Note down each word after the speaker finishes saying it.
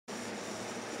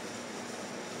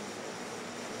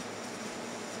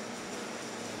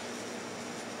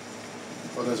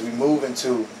But as we move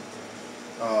into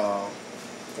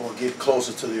or get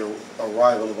closer to the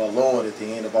arrival of our Lord at the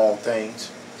end of all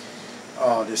things,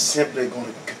 there's simply going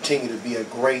to continue to be a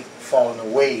great falling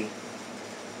away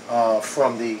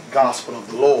from the gospel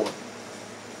of the Lord.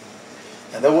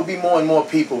 And there will be more and more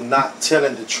people not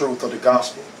telling the truth of the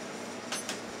gospel.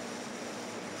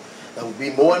 There will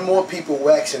be more and more people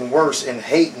waxing worse and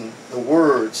hating the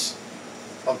words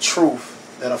of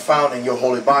truth that are found in your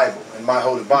Holy Bible, in my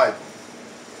Holy Bible.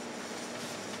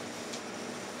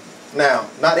 Now,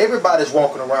 not everybody's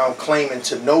walking around claiming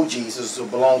to know Jesus or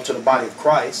belong to the body of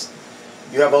Christ.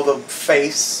 You have other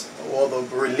faiths or other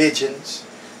religions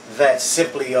that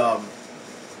simply have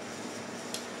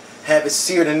it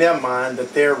seared in their mind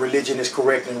that their religion is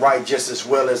correct and right just as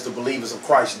well as the believers of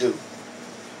Christ do.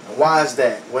 And why is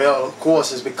that? Well, of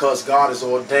course, it's because God has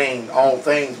ordained all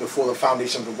things before the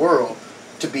foundation of the world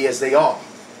to be as they are.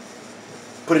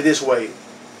 Put it this way.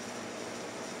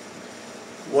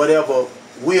 Whatever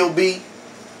will be,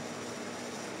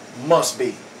 must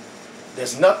be.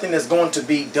 There's nothing that's going to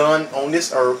be done on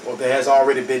this earth, or that has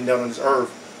already been done on this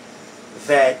earth,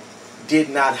 that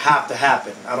did not have to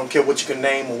happen. I don't care what you can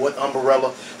name or what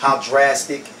umbrella, how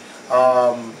drastic,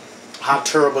 how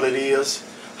terrible it is,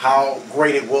 how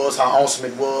great it was, how awesome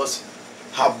it was,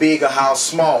 how big or how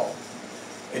small.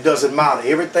 It doesn't matter.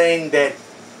 Everything that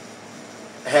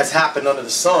has happened under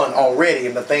the sun already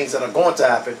and the things that are going to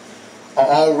happen are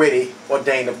already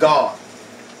ordained of God.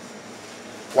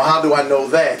 Well, how do I know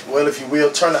that? Well, if you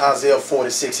will, turn to Isaiah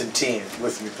 46 and 10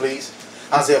 with me, please.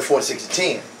 Isaiah 46 and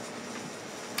 10.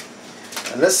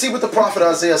 And let's see what the prophet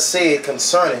Isaiah said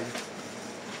concerning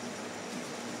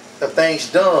the things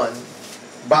done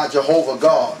by Jehovah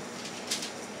God.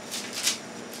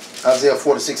 Isaiah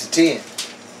 46 and 10.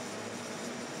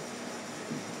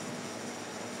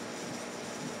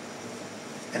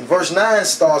 And verse 9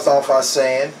 starts off by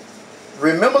saying,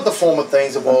 remember the former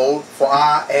things of old, for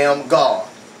I am God.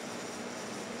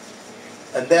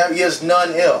 And there is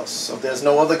none else. So there's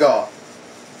no other God.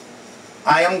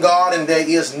 I am God and there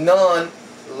is none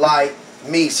like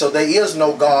me. So there is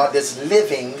no God that's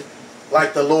living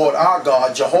like the Lord our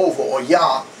God, Jehovah or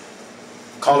Yah.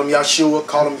 Call him Yeshua,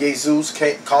 call him Jesus,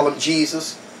 call him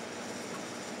Jesus,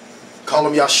 call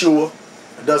him Yeshua.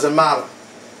 It doesn't matter.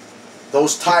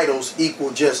 Those titles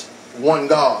equal just one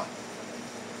God.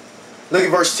 Look at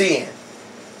verse 10.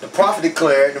 The prophet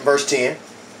declared in verse 10,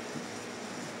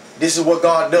 this is what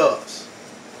God does.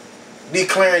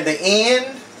 Declaring the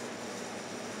end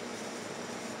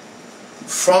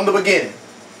from the beginning.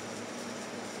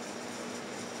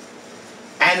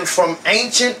 And from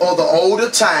ancient or the older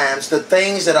times, the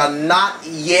things that are not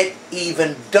yet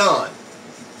even done.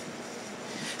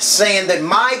 Saying that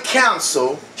my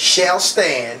counsel shall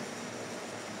stand,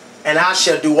 and I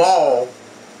shall do all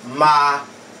my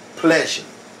pleasure.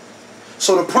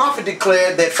 So the prophet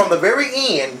declared that from the very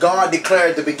end, God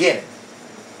declared the beginning.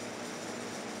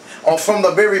 Or from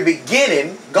the very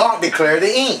beginning, God declared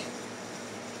the end.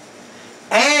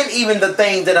 And even the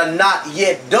things that are not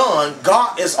yet done,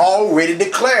 God has already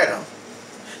declared them.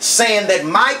 Saying that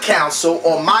my counsel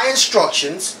or my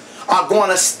instructions are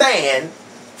going to stand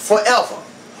forever.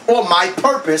 Or my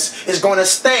purpose is going to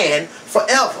stand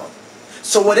forever.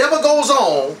 So whatever goes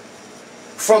on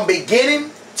from beginning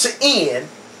to end,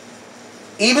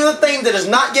 even the thing that has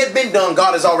not yet been done,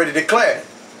 God has already declared.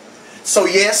 So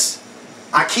yes,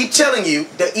 I keep telling you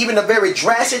that even the very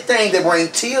drastic thing that bring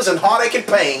tears and heartache and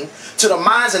pain to the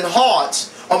minds and hearts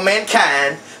of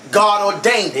mankind, God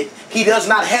ordained it. He does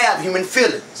not have human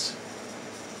feelings.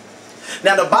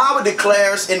 Now the Bible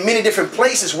declares in many different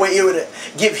places where it would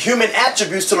give human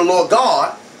attributes to the Lord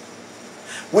God,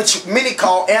 which many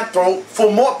call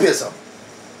anthropomorphism,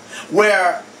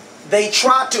 where they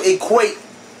try to equate,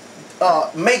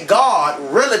 make God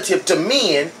relative to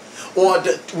men or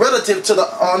relative to the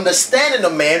understanding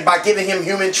of man by giving him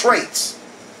human traits.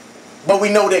 But we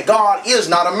know that God is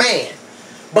not a man.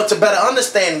 But to better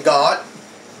understand God,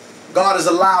 God has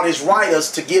allowed his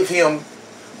writers to give him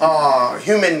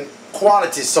human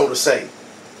qualities, so to say.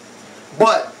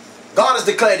 But God has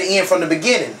declared the end from the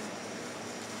beginning.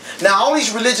 Now all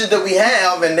these religions that we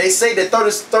have, and they say that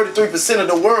 33% of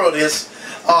the world is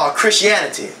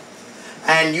Christianity.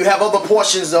 And you have other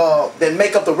portions that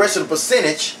make up the rest of the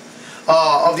percentage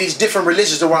of these different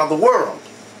religions around the world.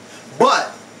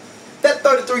 But that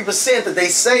 33% that they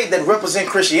say that represent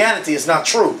Christianity is not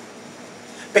true.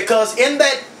 Because in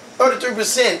that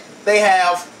 33% they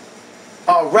have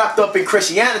wrapped up in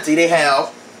Christianity, they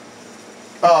have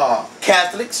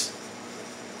Catholics,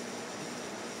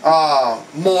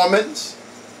 Mormons,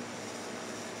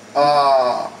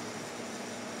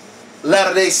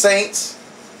 Latter-day Saints,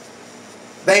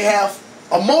 They have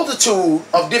a multitude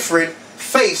of different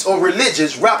faiths or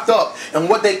religions wrapped up in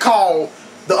what they call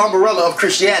the umbrella of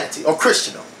Christianity or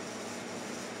Christendom.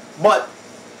 But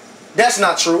that's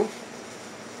not true.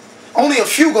 Only a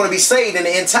few are going to be saved in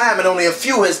the end time, and only a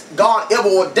few has God ever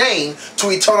ordained to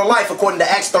eternal life, according to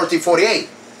Acts 13:48.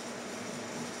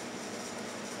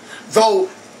 Though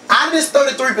out of this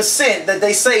 33% that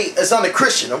they say is under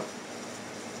Christendom,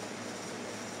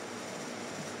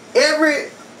 every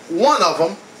one of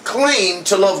them claim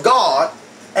to love God,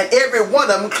 and every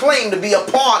one of them claim to be a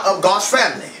part of God's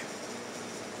family.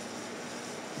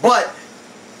 But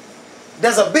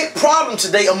there's a big problem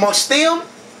today amongst them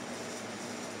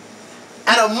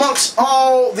and amongst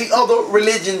all the other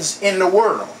religions in the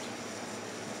world.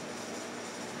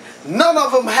 None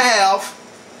of them have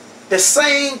the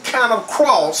same kind of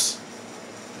cross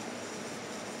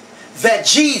that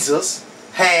Jesus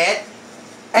had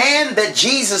and that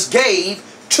Jesus gave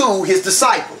to his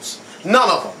disciples. None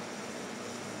of them.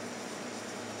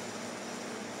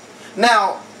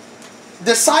 Now,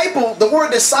 the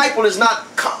word disciple is not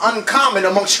uncommon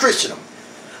amongst Christendom.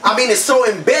 I mean, it's so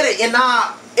embedded in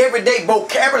our everyday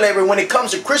vocabulary when it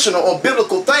comes to Christian or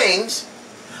biblical things,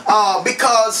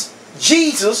 because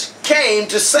Jesus came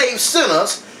to save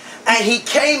sinners, and he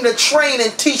came to train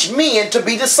and teach men to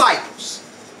be disciples.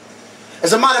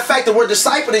 As a matter of fact, the word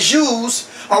disciple is used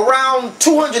around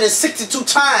 262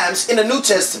 times in the New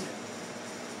Testament.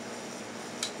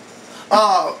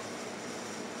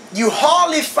 You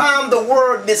hardly find the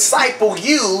word disciple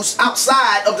used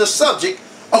outside of the subject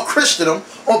of Christendom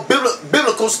or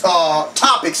biblical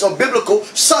topics or biblical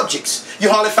subjects.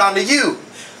 You hardly find it used.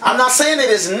 I'm not saying it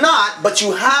is not, but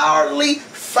you hardly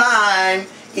find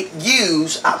it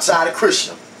used outside of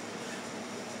Christendom.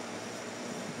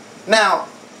 Now,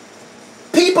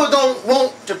 people don't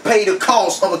want to pay the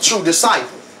cost of a true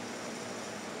disciple.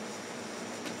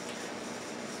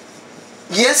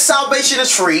 Yes, salvation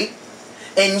is free.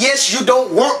 And yes, you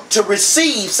don't want to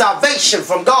receive salvation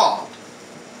from God.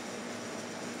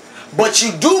 But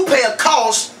you do pay a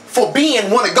cost for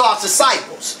being one of God's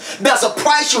disciples. There's a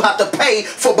price you have to pay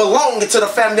for belonging to the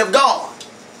family of God.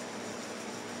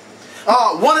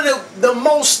 One of the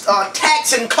most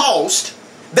taxing costs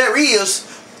there is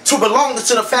to belong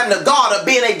to the family of God or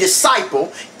being a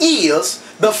disciple is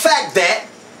the fact that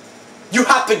you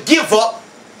have to give up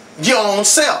your own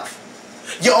self,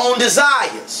 your own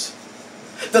desires.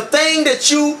 The thing that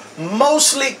you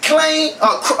mostly crave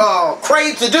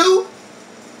to do,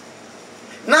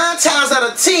 9 times out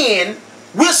of 10,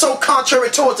 we're so contrary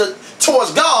towards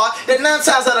God that 9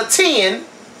 times out of 10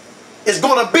 is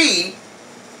going to be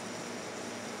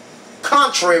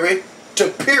contrary to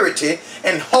purity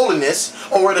and holiness,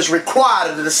 or what is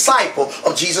required of the disciple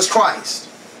of Jesus Christ.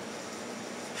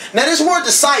 Now, this word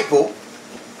disciple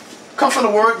comes from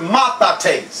the word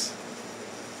matates.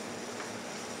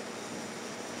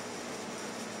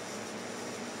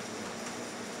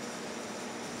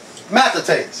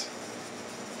 Matates.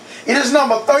 It is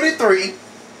number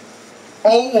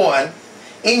 3301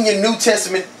 in your New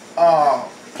Testament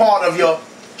part of your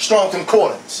Strong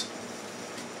Concordance.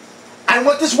 And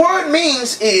what this word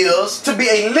means is to be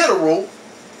a literal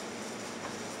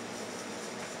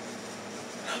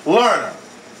learner.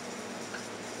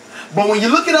 But when you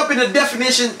look it up in the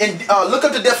definition and look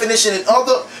up the definition in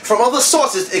from other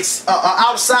sources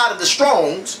outside of the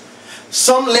Strong's,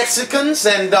 some lexicons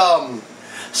and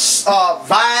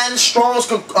Vine, Strong's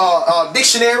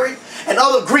dictionary, and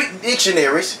other Greek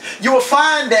dictionaries, you will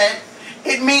find that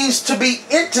it means to be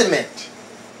intimate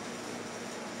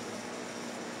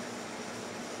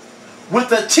with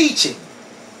the teaching.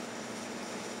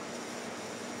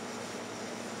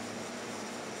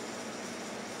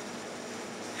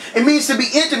 It means to be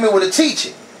intimate with the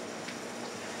teaching.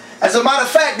 As a matter of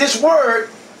fact, this word,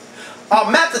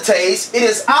 matates, it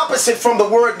is opposite from the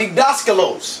word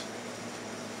didaskalos.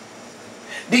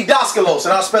 Didaskalos,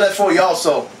 and I'll spell that for you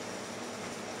also.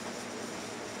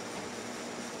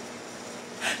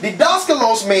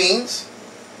 Didaskalos means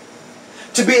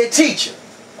to be a teacher.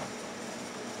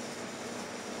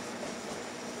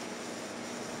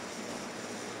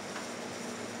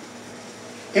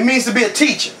 It means to be a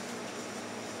teacher.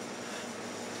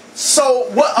 So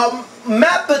what a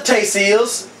matates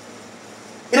is,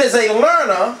 it is a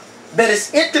learner that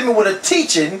is intimate with a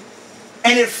teaching,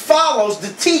 and it follows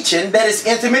the teaching that is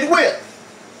intimate with.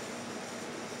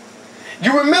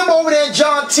 You remember over there in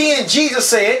John 10, Jesus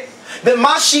said that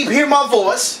my sheep hear my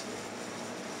voice,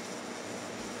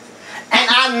 and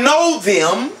I know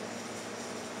them,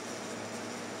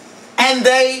 and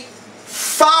they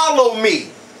follow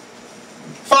me.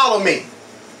 Follow me.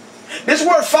 This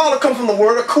word follow comes from the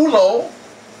word akulo,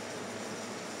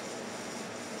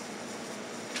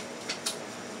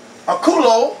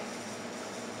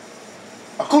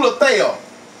 Akulotheo.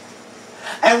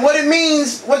 And what it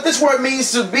means, what this word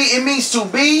means to be, it means to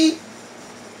be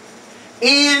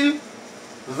in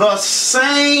the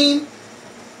same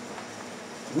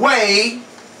way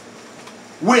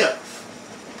with.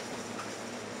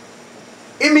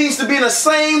 It means to be in the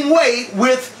same way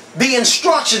with the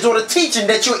instructions or the teaching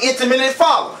that you're intimately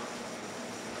following.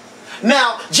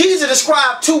 Now, Jesus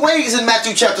described two ways in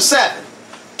Matthew chapter 7.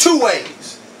 Two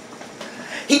ways.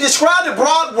 He described the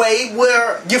broad way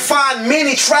where you find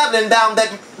many traveling down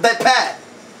that path.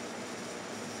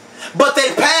 But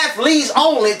that path leads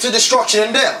only to destruction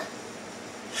and death.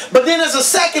 But then there's a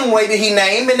second way that he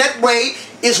named, and that way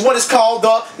is what is called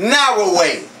the narrow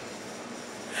way.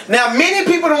 Now, many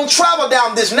people don't travel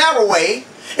down this narrow way.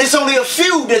 It's only a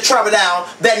few that travel down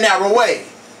that narrow way.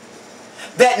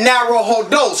 That narrow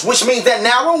hodos, which means that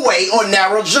narrow way or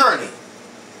narrow journey.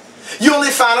 You only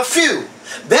find a few.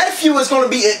 That few is going to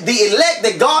be the elect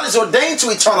that God has ordained to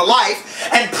eternal life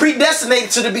and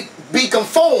predestinated to be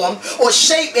conformed or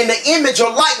shaped in the image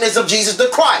or likeness of Jesus the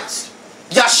Christ,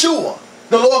 Yeshua,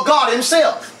 the Lord God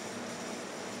himself.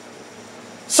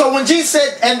 So when Jesus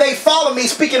said, and they follow me,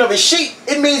 speaking of his sheep,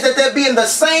 it means that they'll be in the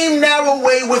same narrow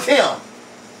way with him.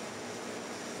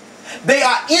 They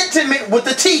are intimate with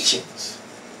the teachings.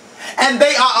 And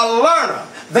they are a learner.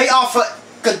 They are for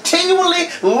continually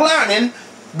learning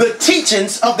the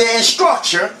teachings of their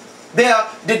instructor, their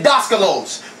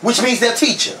didaskalos, which means their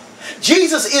teacher.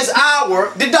 Jesus is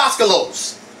our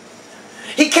didaskalos.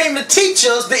 He came to teach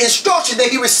us the instruction that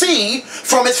he received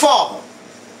from his Father.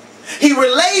 He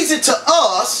relays it to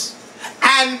us,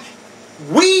 and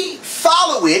we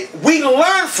follow it, we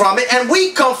learn from it, and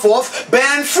we come forth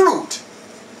bearing fruit.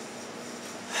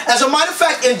 As a matter of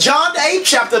fact, in John the 8th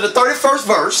chapter, the 31st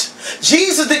verse,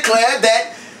 Jesus declared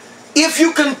that if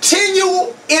you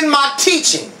continue in my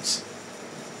teachings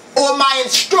or my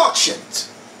instructions,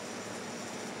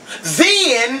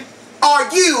 then are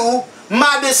you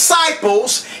my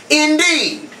disciples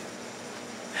indeed.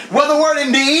 Well, the word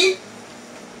indeed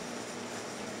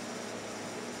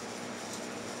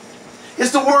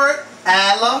is the word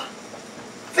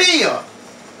aletheia,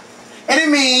 and it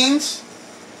means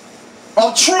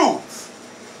of truth,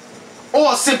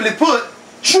 or simply put,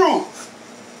 truth.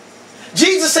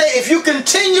 Jesus said, if you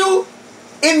continue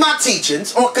in my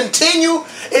teachings or continue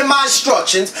in my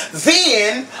instructions,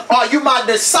 then are you my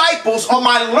disciples or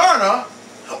my learner,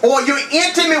 or you're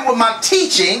intimate with my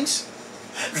teachings,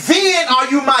 then are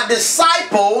you my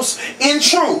disciples in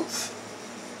truth.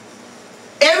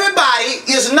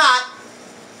 Everybody is not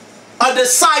a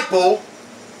disciple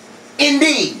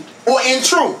indeed or in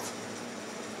truth.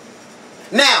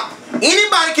 Now,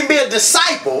 anybody can be a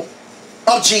disciple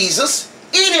of Jesus.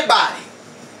 Anybody.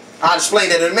 I'll explain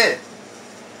that in a minute.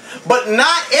 But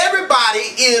not everybody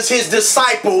is his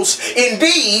disciples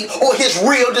indeed, or his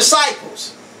real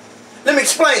disciples. Let me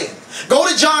explain. Go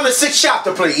to John the 6th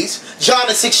chapter, please. John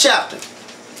the 6th chapter.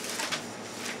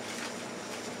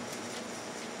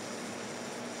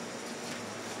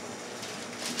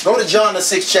 Go to John the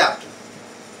 6th chapter.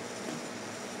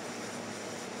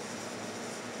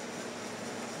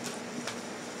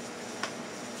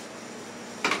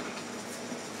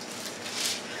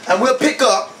 And we'll pick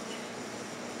up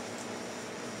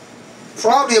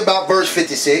probably about verse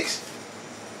 56.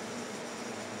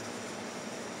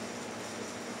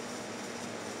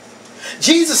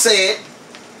 Jesus said,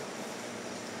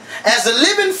 as the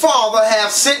living Father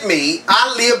hath sent me,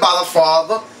 I live by the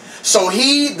Father. So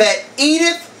he that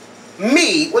eateth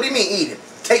me, what do you mean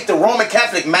eateth? Take the Roman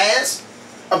Catholic Mass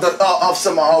of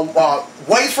some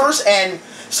wafers and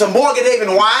some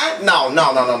Morgan wine? No.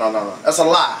 That's a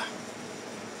lie.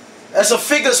 That's a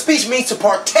figure of speech, means to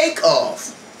partake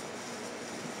of.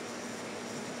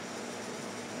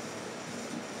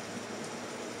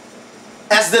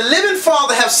 As the living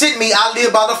Father hath sent me, I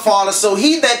live by the Father. So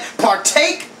he that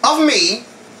partake of me,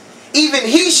 even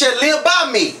he shall live by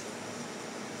me.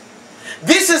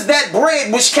 This is that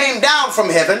bread which came down from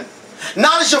heaven,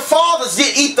 not as your fathers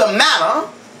did eat the manna,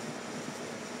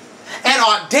 and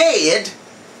are dead.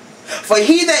 For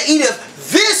he that eateth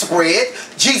this bread,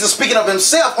 Jesus speaking of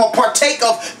himself, or partake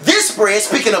of this bread,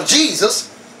 speaking of Jesus,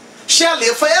 shall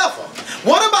live forever.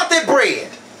 What about that bread?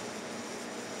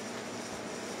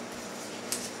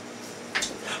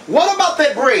 What about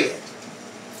that bread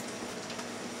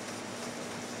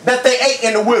that they ate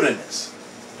in the wilderness?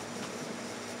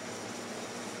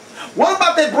 What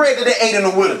about that bread that they ate in the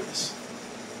wilderness?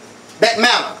 That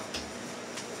manna.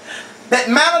 That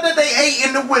manna that they ate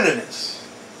in the wilderness.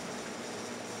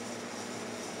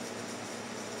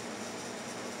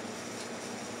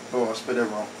 Oh, I spelled that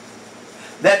wrong.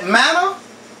 that manna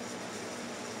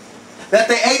that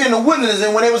they ate in the wilderness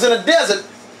and when they was in the desert,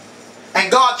 and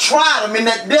God tried them in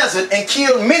that desert and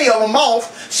killed many of them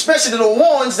off, especially the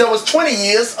ones that was 20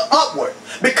 years upward,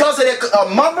 because of their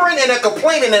murmuring and their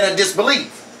complaining and their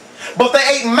disbelief. But they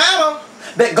ate manna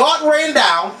that God rained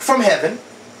down from heaven.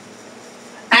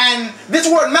 And this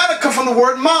word manna comes from the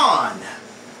word man.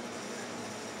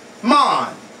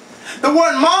 Man. The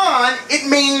word man, it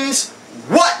means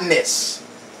whatness.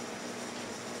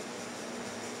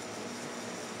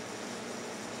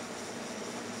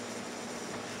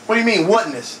 What do you mean,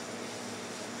 whatness?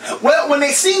 Well, when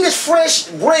they seen this fresh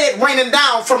bread raining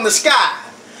down from the sky,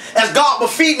 as God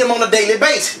was feeding them on a daily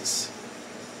basis,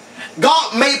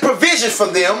 God made provision for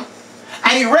them,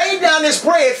 and He rained down this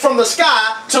bread from the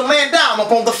sky to land down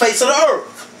upon the face of the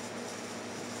earth.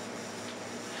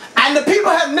 And the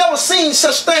people have never seen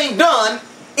such thing done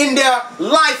in their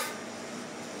life.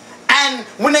 And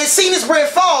when they seen this bread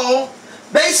fall,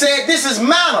 they said, this is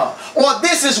manna, or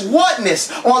this is whatness,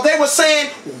 or they were saying,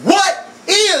 what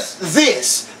is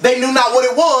this? They knew not what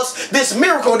it was, this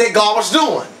miracle that God was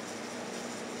doing.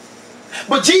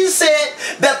 But Jesus said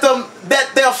that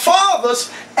their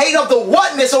fathers ate of the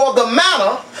whatness or the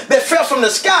manna that fell from the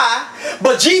sky.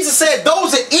 But Jesus said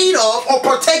those that eat of or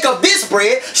partake of this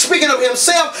bread, speaking of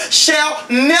Himself, shall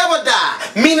never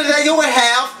die. Meaning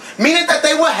that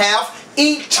they will have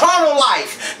eternal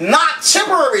life, not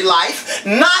temporary life.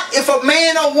 Not if a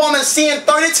man or woman sin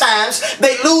 30 times,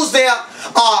 they lose their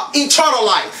eternal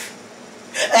life.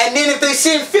 And then if they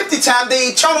sin 50 times,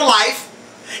 their eternal life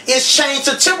is changed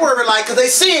to temporary life because they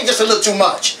sin just a little too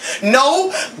much.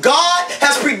 No, God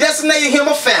has predestinated him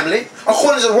a family,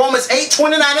 according to Romans 8,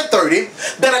 29 and 30,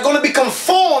 that are going to be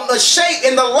conformed, the shape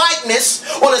in the likeness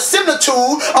or the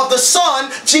similitude of the Son,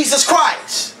 Jesus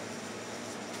Christ.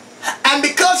 And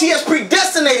because He has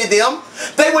predestinated them,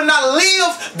 they will not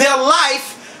live their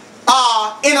life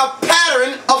in a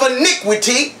pattern of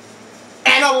iniquity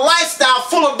and a lifestyle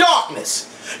full of darkness.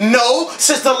 No,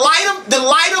 since the light of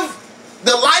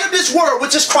this world,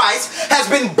 which is Christ, has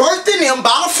been birthed in them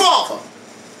by the Father,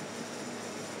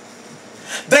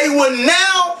 they will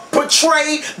now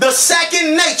portray the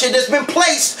second nature that's been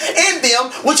placed in them,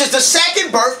 which is the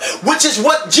second birth, which is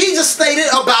what Jesus stated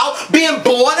about being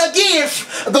born again.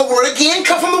 The word again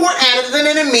comes from the word antidote,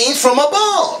 and it means from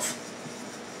above.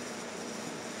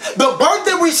 The birth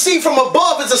that we see from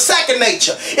above is the second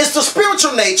nature. It's the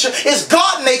spiritual nature. It's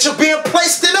God nature being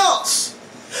placed in us.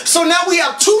 So now we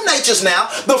have two natures now.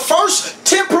 The first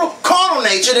temporal carnal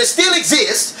nature that still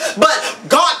exists, but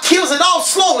God kills it off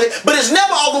slowly, but it's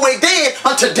never all the way dead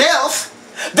unto death.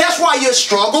 That's why you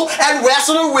struggle and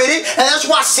wrestle with it, and that's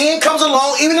why sin comes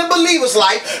along even in believers'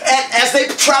 life and as they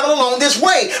travel along this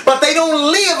way. But they don't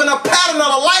live in a pattern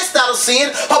of a lifestyle of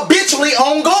sin habitually,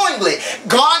 ongoingly.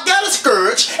 God got a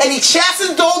scourge, and He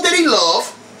chastens those that He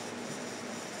loves.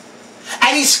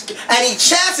 And he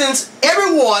chastens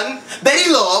everyone that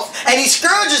He loves, and He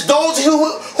scourges those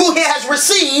who He has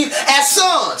received as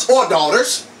sons or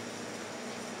daughters.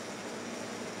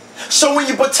 So when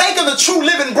you partake of the true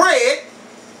living bread,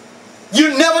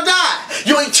 you never die.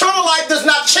 Your eternal life does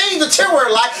not change the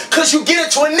temporary life because you get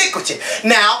into iniquity.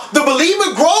 Now, the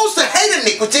believer grows to hate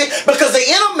iniquity because the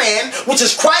inner man, which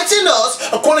is Christ in us,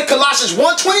 according to Colossians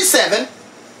 1:27,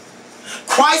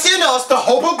 Christ in us, the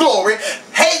hope of glory,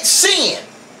 hates sin.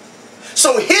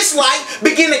 So His light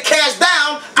begin to cast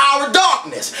down our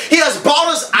darkness. He has brought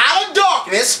us out of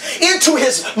darkness into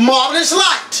His marvelous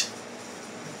light.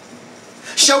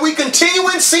 Shall we continue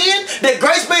in sin that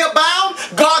grace may abound?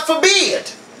 God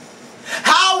forbid.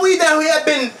 How are we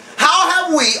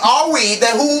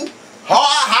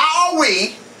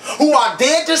who are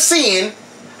dead to sin?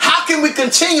 How can we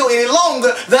continue any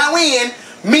longer therein?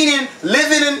 Meaning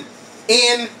living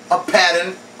in a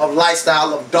pattern of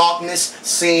lifestyle of darkness,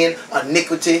 sin,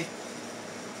 iniquity,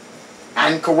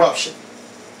 and corruption.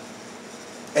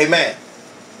 Amen.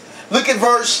 Look at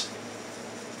verse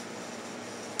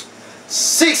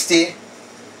 60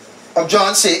 of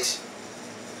John 6.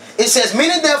 It says,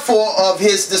 many therefore of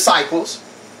His disciples,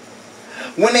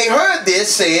 when they heard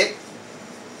this, said,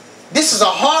 this is a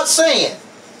hard saying.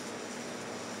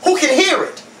 Who can hear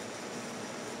it?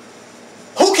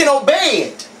 Who can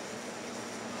obey it?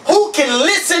 Who can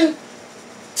listen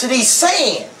to these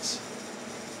sayings?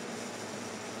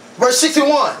 Verse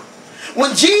 61.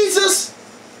 When Jesus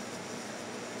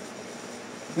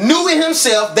knew in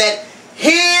Himself that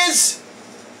His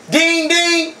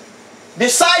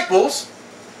disciples,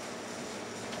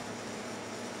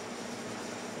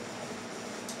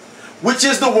 which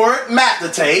is the word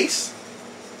mathetes,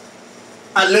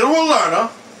 a literal learner,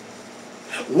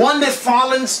 One that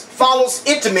follows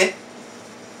intimately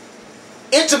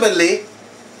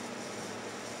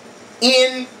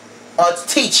in a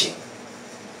teaching.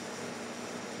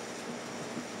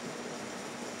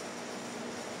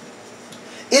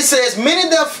 It says,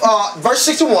 verse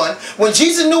 61, when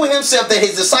Jesus knew in himself that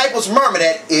his disciples murmured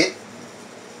at it,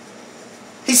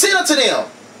 he said unto them,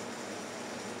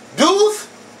 doth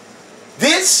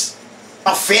this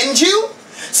offend you?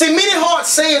 See, many hard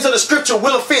sayings of the scripture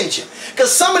will offend you.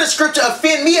 Because some of the scripture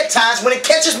offend me at times when it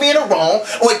catches me in the wrong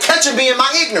or it catches me in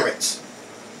my ignorance.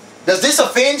 Does this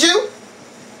offend you?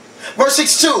 Verse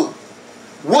 62.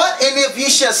 What and if ye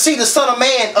shall see the Son of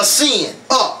Man ascend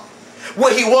up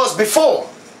where he was before?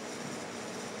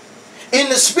 In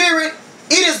the spirit,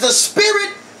 it is the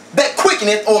spirit that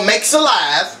quickeneth or makes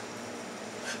alive.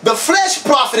 The flesh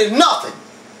profiteth nothing.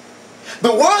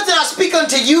 The words that I speak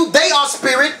unto you, they are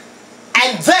spirit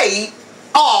and they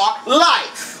are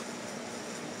life.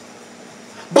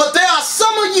 But there are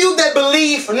some of you that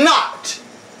believe not.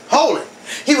 Hold it.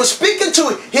 He was speaking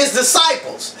to his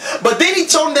disciples. But then he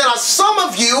told them there are some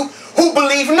of you who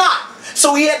believe not.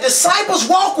 So he had disciples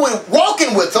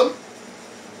walking with him.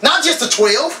 Not just the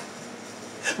 12.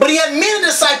 But he had many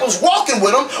disciples walking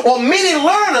with him, or many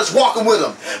learners walking with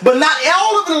him. But not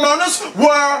all of the learners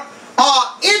were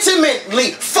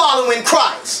intimately following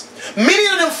Christ. Many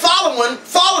of them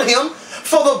followed him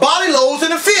for the body loaves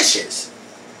and the fishes,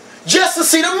 just to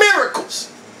see the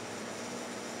miracles.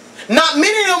 Not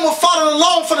many of them were following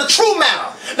along for the true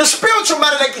manna, the spiritual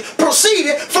manna that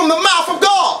proceeded from the mouth of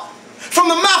God, from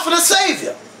the mouth of the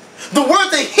Savior. The word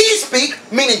that he speak,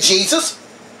 meaning Jesus,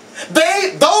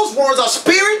 those words are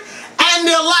spirit and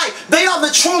their life. They are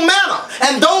the true manna.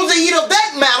 And those that eat of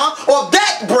that manna or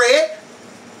that bread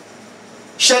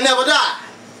shall never die.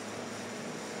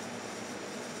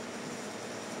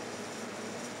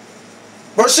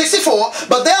 Verse 64,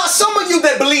 but there are some of you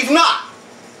that believe not.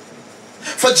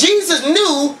 For Jesus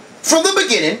knew from the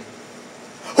beginning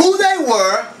who they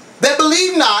were that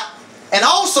believed not, and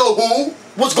also who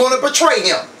was going to betray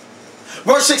him.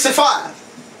 Verse 65.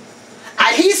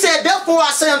 And he said, therefore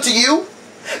I say unto you,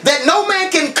 that no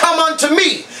man can come unto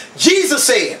me. Jesus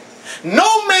said,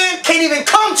 no man can even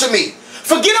come to me.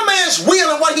 Forget a man's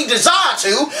will and what he desire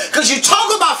to, because you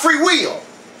talk about free will.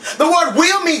 The word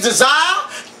will means desire,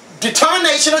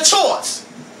 determination, or choice.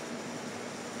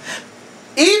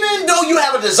 Even though you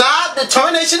have a desire,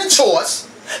 determination, and choice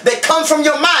that comes from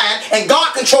your mind, and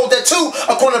God controlled that too,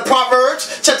 according to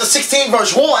Proverbs chapter 16,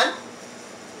 verse 1.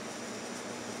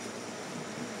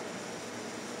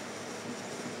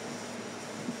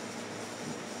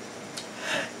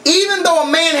 Even though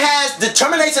a man has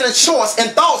determination and choice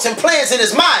and thoughts and plans in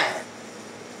his mind,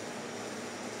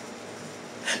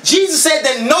 Jesus said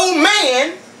that no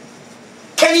man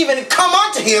can even come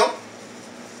unto him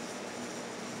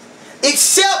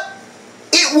except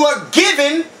it were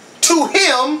given to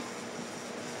him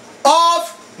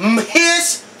of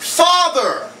his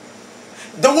Father.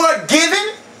 The word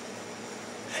given,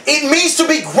 it means to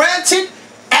be granted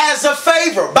as a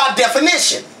favor by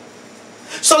definition.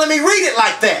 So let me read it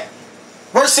like that.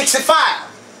 Verse 65.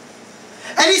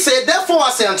 And he said, therefore I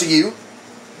say unto you,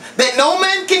 that no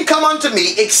man can come unto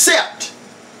me except,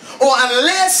 or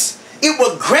unless it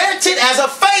were granted as a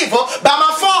favor by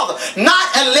my Father. Not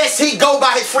unless he go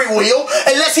by his free will,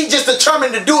 unless he just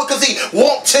determined to do it because he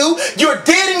want to. You're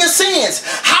dead in your sins.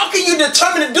 How can you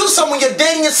determine to do something when you're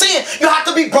dead in your sin? You have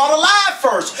to be brought alive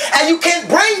first. And you can't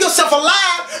bring yourself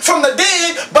alive from the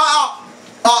dead by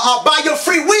your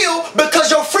free will, because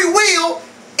your free will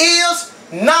is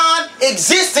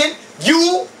non-existent.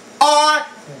 You are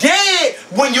dead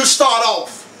when you start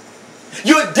off.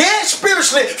 You're dead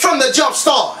spiritually from the jump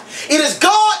start. It is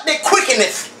God that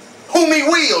quickeneth whom he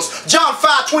wills. John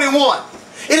 5:21.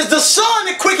 It is the Son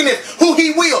that quickeneth who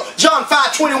he will. John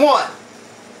 5:21.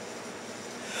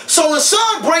 So the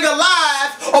Son bring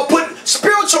alive or put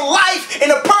spiritual life in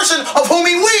the person of whom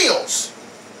he wills.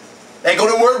 There go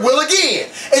the word will again.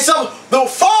 It's of the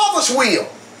Father's will,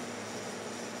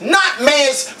 not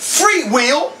man's free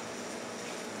will.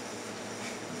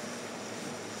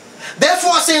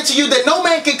 Therefore I say unto you that no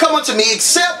man can come unto me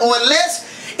except or unless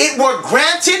it were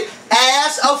granted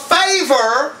as a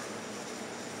favor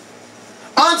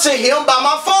unto him by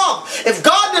my Father. If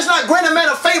God does not grant a man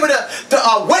a favor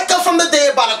to wake up from the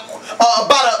dead by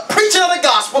the preaching of the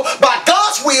gospel, by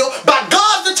God's will, by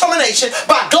God's determination,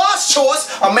 by God's choice,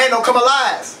 a man don't come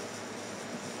alive.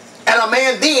 And a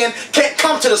man then can't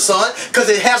come to the Son because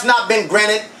it has not been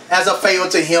granted as a favor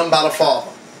to him by the Father.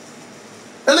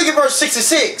 Now look at verse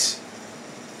 66.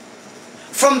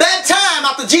 From that time,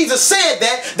 after Jesus said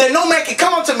that no man can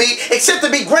come unto me except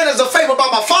to be granted a favor by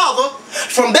my Father,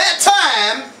 from that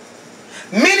time,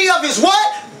 many of his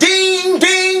what? Ding,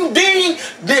 ding, ding,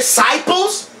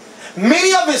 disciples,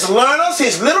 many of his learners,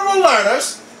 his literal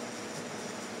learners,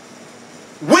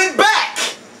 went back.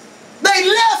 They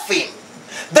left him.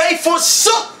 They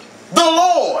forsook the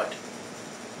Lord.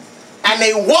 And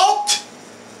they walked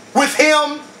with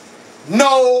him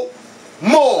no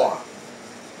more.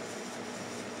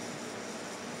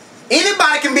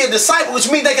 Anybody can be a disciple, which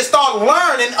means they can start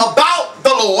learning about the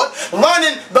Lord,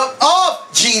 learning of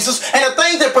Jesus and the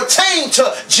things that pertain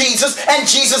to Jesus and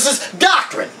Jesus'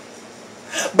 doctrine.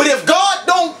 But if God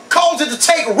don't cause it to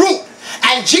take root,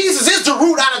 and Jesus is the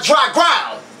root out of dry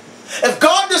ground, if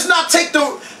God does not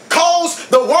cause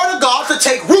the word of God to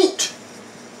take root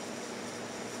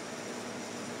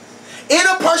in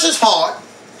a person's heart,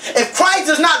 if Christ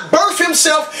does not birth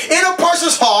himself in a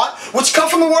person's heart, which comes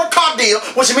from the word cardia,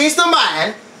 which means the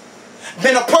mind,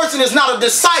 then a person is not a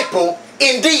disciple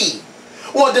indeed,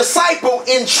 or a disciple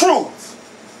in truth.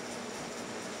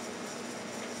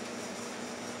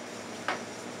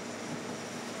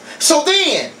 So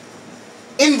then,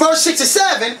 in verse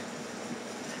 67,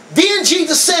 then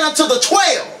Jesus said unto the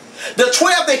 12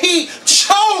 that he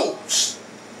chose.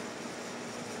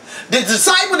 The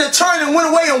disciple that turned and went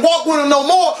away and walked with him no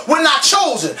more were not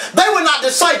chosen. They were not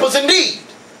disciples indeed.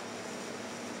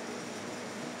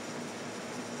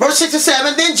 Verse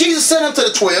 67, then Jesus said unto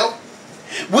the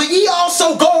 12, will ye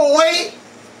also go away?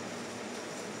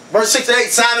 Verse 68,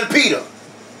 Simon Peter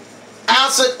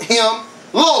answered him,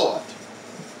 Lord,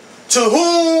 to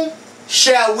whom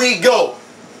shall we go?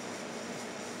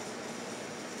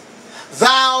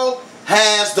 Thou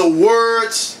hast the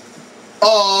words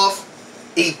of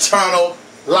eternal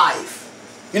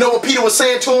life. You know what Peter was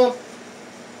saying to him?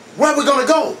 Where are we going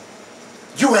to go?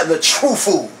 You have the true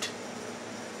food.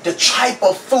 The type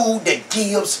of food that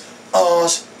gives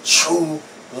us true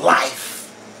life.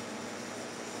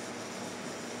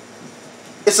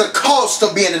 It's a cost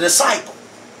of being a disciple.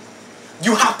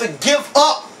 You have to give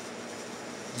up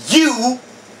you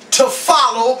to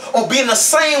follow or be in the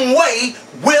same way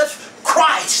with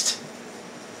Christ.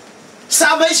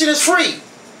 Salvation is free,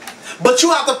 but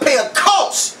you have to pay a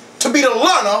cost to be the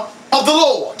learner of the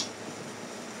Lord.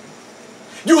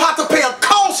 You have to pay a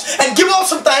cost and give up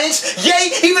some things,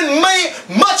 yea, even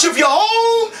much of your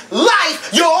own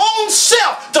life, your own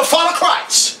self, to follow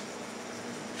Christ.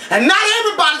 And not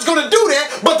everybody's going to do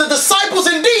that, but the disciples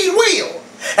indeed will.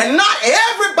 And not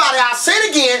everybody, I'll say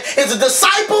it again, is a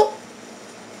disciple.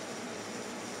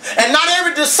 And not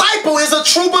every disciple is a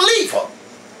true believer.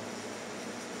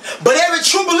 But every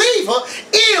true believer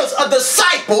is a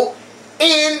disciple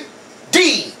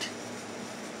indeed.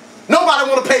 Nobody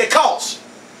want to pay the cost.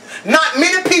 Not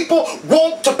many people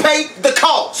want to pay the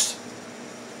cost.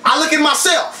 I look at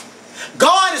myself.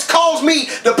 God has caused me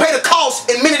to pay the cost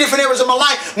in many different areas of my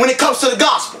life when it comes to the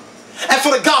gospel and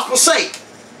for the gospel's sake.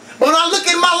 But when I look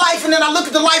at my life and then I look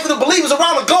at the life of the believers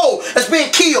around the globe that's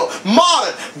being killed,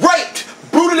 martyred, raped,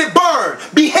 brutally burned,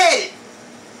 beheaded,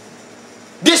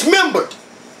 dismembered,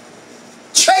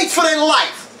 chased for their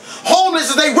life, homeless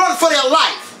as they run for their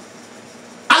life,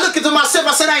 I look at myself,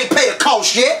 I said, I ain't paid the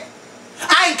cost yet.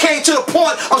 I ain't came to the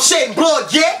point of shedding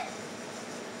blood yet.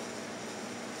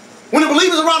 When the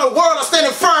believers around the world are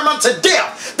standing firm unto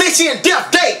death, they seeing death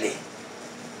daily.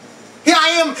 Here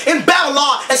I am in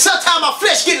Babylon, and sometimes my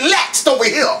flesh get laxed over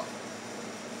here.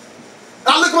 And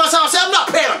I look at myself and say, I'm not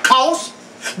paying a cost.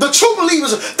 The true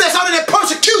believers that's under that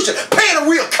persecution paying a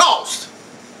real cost.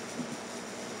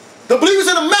 The believers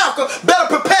in America better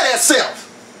prepare themselves.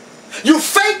 You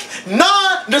fake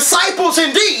non-disciples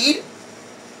indeed.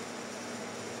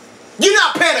 You're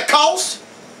not paying a cost.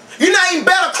 You're not even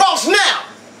better cross now,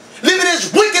 living in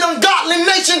this wicked, ungodly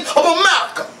nation of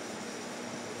America.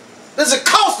 There's a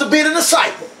cost to being a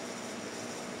disciple.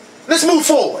 Let's move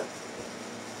forward.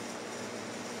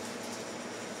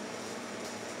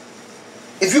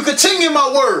 If you continue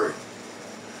my word,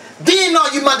 then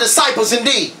are you my disciples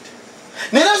indeed.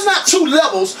 Now, there's not two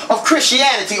levels of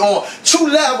Christianity or two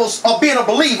levels of being a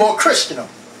believer or a Christian.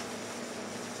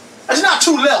 There's not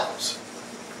two levels.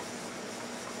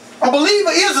 A believer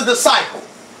is a disciple.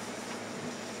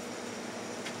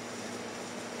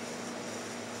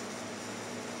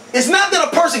 It's not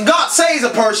that a person, God saves a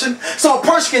person, so a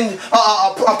person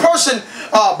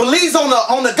believes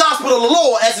on the gospel of the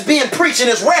Lord as being preached in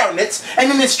its rareness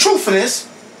and in its truthfulness,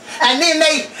 and then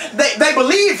they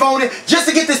believe on it just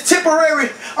to get this temporary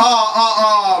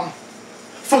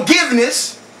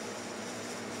forgiveness.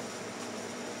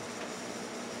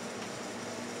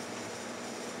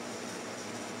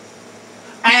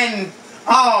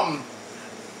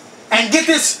 and get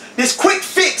this quick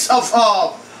fix of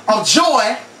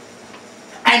joy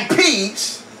and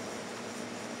peace,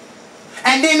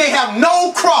 and then they have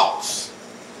no cross.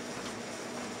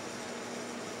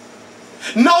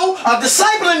 No, a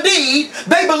disciple indeed,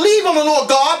 they believe on the Lord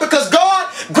God because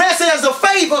God grants it as a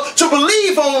favor to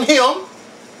believe on Him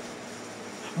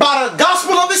by the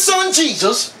gospel of His Son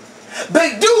Jesus.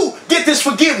 They do get this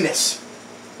forgiveness.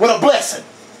 What a blessing.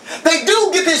 They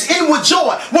do get this inward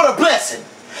joy. What a blessing.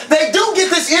 They do get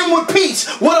this inward peace.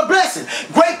 What a blessing.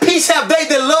 Great peace have they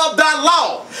that love thy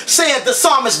law, said the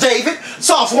psalmist David,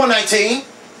 Psalms 119.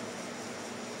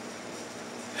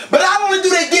 But not only do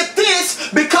they get this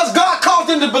because God called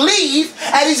them to believe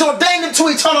and He's ordained them to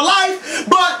eternal life,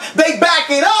 but they back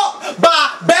it up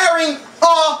by bearing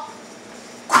a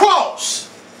cross.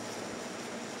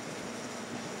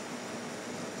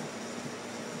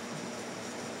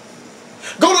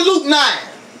 Go to Luke 9.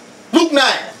 Luke 9.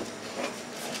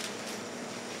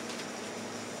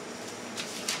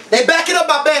 They back it up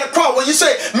by bearing a cross. When you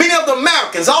say many of the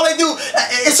Americans, all they do,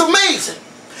 it's amazing.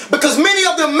 Because many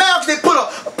of the Americans, they put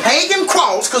a pagan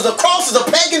cross, because the cross is a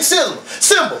pagan symbol.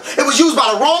 It was used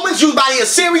by the Romans, used by the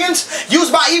Assyrians,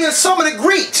 used by even some of the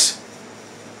Greeks.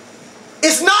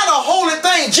 It's not a holy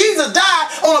thing. Jesus died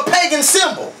on a pagan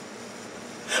symbol.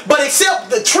 But except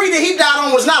the tree that He died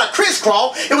on was not a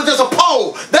crisscross, it was just a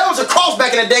pole. That was a cross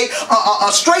back in the day,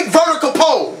 a straight vertical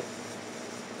pole.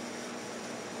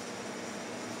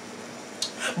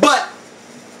 But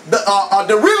the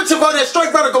derivative of that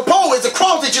straight vertical pole is the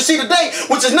cross that you see today,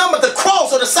 which is nothing but the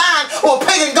cross or the sign of a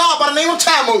pagan god by the name of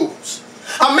Tammuz.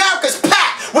 America's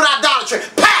packed with idolatry,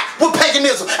 packed with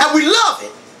paganism, and we love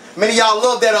it. Many of y'all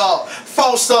love that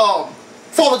false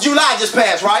 4th of July just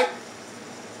passed, right?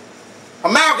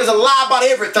 America's a lie about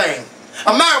everything.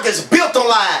 America's built on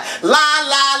lie. Lie,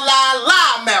 lie, lie,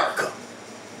 lie, America.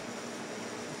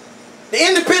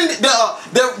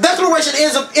 The Declaration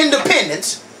of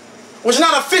Independence was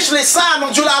not officially signed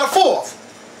on July the 4th.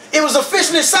 It was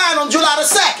officially signed on July the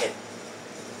 2nd.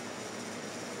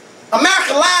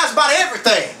 America lies about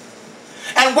everything.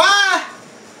 And why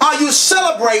are you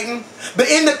celebrating the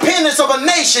independence of a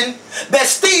nation that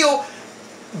still,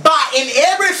 in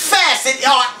every facet,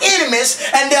 are enemies,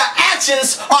 and their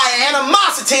actions are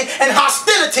animosity and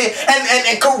hostility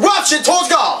and corruption towards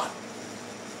God?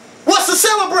 What's to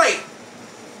celebrate?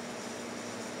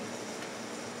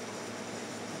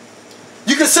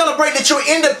 You can celebrate that you're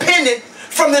independent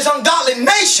from this ungodly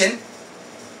nation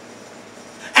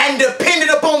and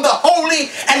dependent upon the holy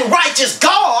and righteous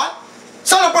God.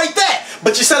 Celebrate that.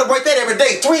 But you celebrate that every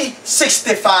day,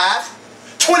 365,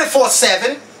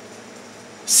 24/7,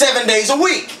 7 days a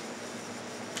week.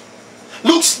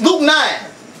 Luke 9.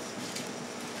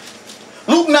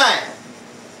 Luke 9.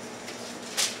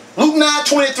 Luke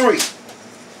 9:23.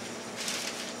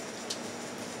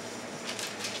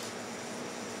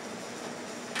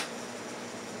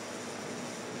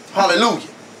 Hallelujah.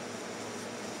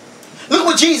 Look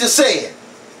what Jesus said.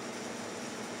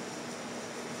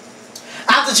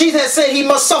 After Jesus had said He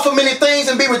must suffer many things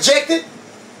and be rejected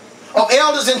of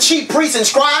elders and chief priests and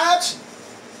scribes,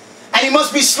 and He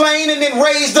must be slain and then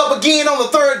raised up again on the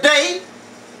 3rd day,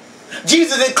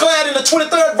 Jesus declared in the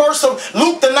 23rd verse of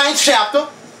Luke the 9th chapter,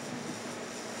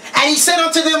 and He said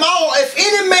unto them all, if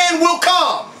any man will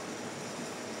come,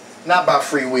 not by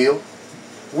free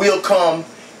will come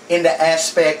in the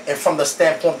aspect and from the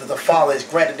standpoint that the Father has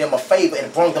granted them a favor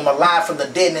and brought them alive from the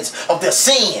deadness of their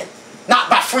sin, not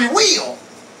by free will.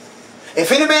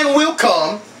 If any man will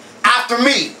come after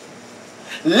me,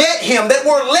 let him. That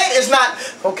word let is not,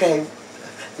 okay,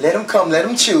 let him come, let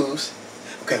him choose.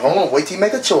 Okay, hold on, wait till you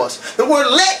make a choice. The word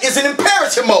let is an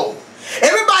imperative mode.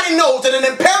 Everybody knows that an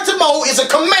imperative mode is a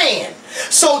command.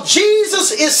 So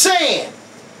Jesus is saying,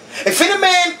 if any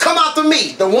man come after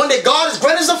me, the one that God has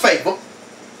granted as a favor,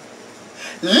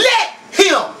 let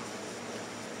him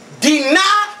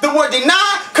deny. The word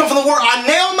deny comes from the word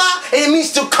anaelma, and it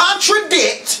means to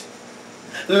contradict.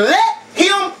 Let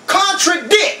him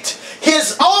contradict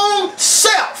his own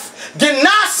self.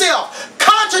 Deny self.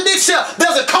 Contradict self.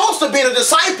 There's a cost to being a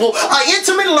disciple, an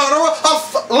intimate learner,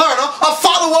 a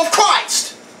follower of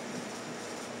Christ.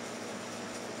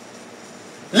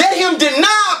 Let him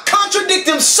deny, contradict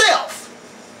himself.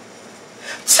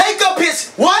 Take up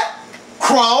his what?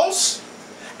 Cross.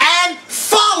 And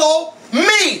follow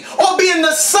me, or be in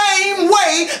the same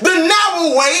way, the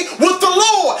narrow way with the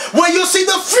Lord, where you'll see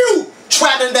the few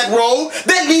traveling that road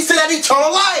that leads to that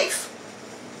eternal life.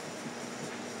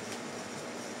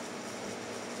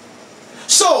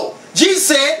 So Jesus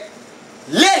said,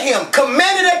 let him,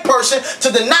 commanded that person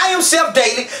to deny himself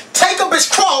daily, take up his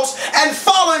cross, and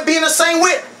follow and be in the same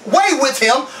way with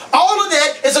him. All of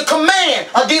that is a command,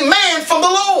 a demand from the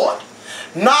Lord.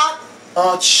 Not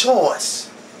a choice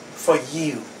for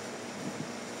you.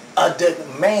 A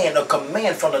demand, a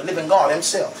command from the living God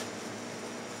himself.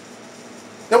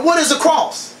 Now what is the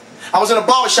cross? I was in a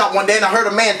barber shop one day and I heard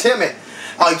a man tell me,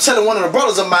 he was telling one of the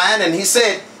brothers of mine, and he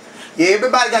said, yeah,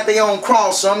 everybody got their own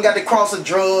cross. Some got the cross of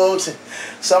drugs, and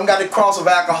some got the cross of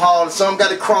alcohol, and some got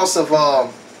the cross of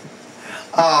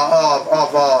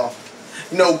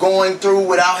you know, going through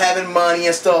without having money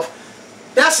and stuff.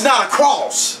 That's not a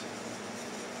cross.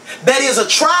 That is a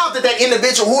trial that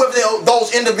individual, whoever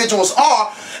those individuals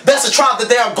are, that's a trial that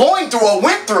they are going through or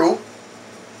went through.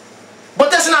 But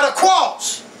that's not a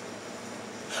cross.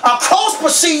 A cross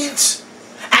proceeds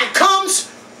and comes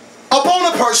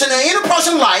upon a person and in a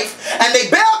person's life, and they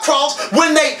bear a cross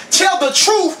when they tell the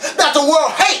truth that the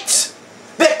world hates.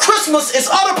 That Christmas is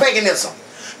utter paganism.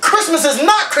 Christmas is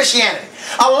not Christianity.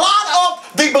 A lot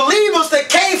of the believers that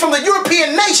came from the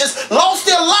European nations lost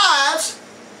their lives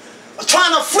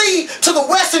trying to flee to the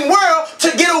Western world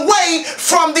to get away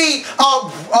from the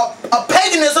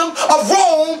paganism of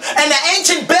Rome and the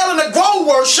ancient Baal and the Grove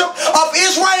worship of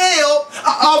Israel,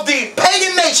 of the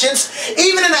pagan nations,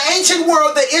 even in the ancient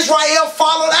world that Israel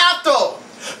followed after.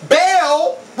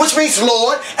 Baal, which means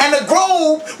Lord, and the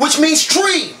Grove, which means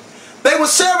tree. They were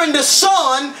serving the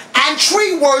sun and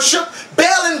tree worship,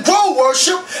 Baal and Grove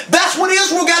worship. That's what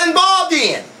Israel got involved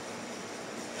in.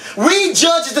 Read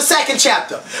Judges the 2nd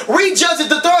chapter. Read Judges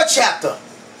the 3rd chapter.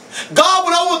 God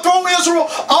would overthrow Israel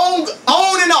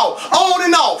on and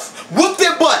off. Whoop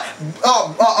their butt.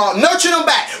 Nurture them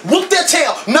back. Whoop their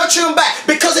tail. Nurture them back.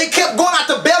 Because they kept going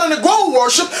after Baal and the Grove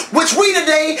worship, which we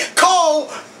today call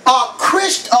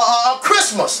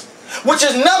Christmas. Which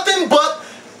is nothing but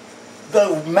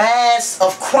the Mass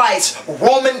of Christ,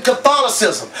 Roman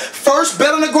Catholicism. First,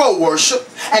 Baal and the Grove worship,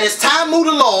 and as time moved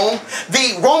along,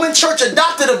 the Roman Church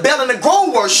adopted the Baal and the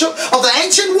Grove worship of the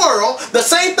ancient world, the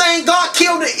same thing God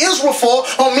killed Israel for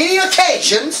on many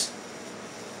occasions,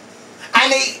 and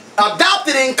they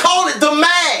adopted it and called it the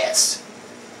Mass.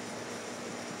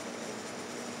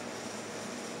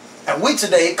 And we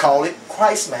today call it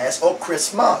Christ Mass or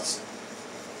Christmas.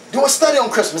 Do a study on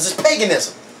Christmas. It's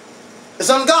paganism. It's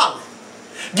ungodly.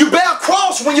 You bear a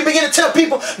cross when you begin to tell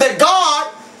people that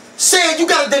God said you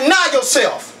got to deny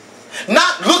yourself.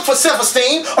 Not look for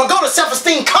self-esteem or go to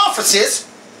self-esteem conferences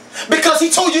because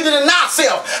he told you to deny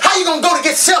self. How you going to go to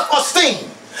get self-esteem?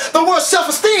 The word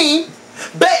self-esteem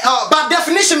by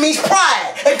definition means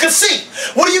pride and conceit.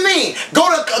 What do you mean? Go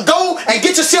and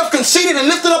get yourself conceited and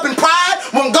lifted up in pride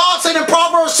when God said in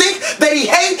Proverbs 6 that he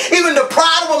hates even the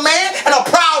pride of a man and a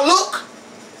proud look?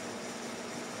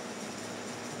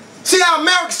 See how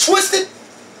America's twisted?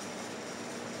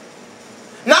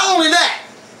 Not only that,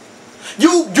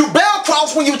 you bear a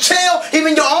cross when you tell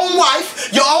even your own wife,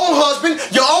 your own husband,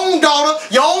 your own daughter,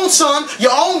 your own son,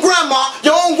 your own grandma,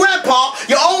 your own grandpa,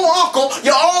 your own uncle,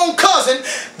 your own cousin,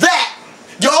 that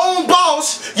your own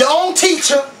boss, your own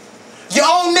teacher, your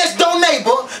own next door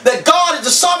neighbor, that God is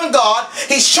the sovereign God.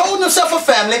 He's chosen himself a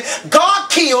family. God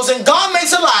kills and God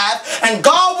makes alive, and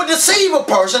God will deceive a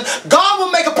person. God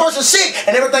will make a person sick,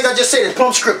 and everything I just said is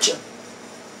plumb scripture.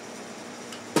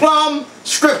 Plumb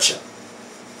scripture.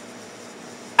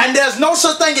 And there's no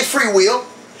such thing as free will.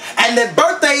 And that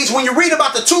birthdays, when you read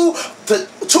about the two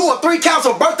or three counts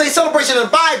of birthday celebration in the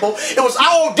Bible, it was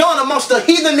all done amongst the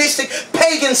heathenistic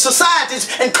pagan societies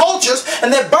and cultures,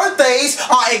 and their birthdays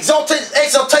are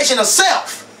exaltation of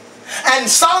self. And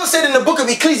Solomon said in the book of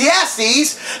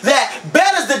Ecclesiastes that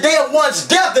better is the day of one's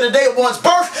death than the day of one's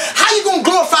birth. How you going to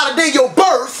glorify the day of your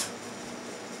birth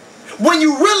when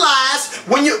you realize,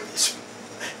 when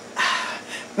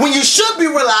you should be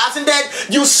realizing that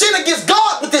you sin against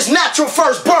God with this natural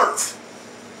first birth?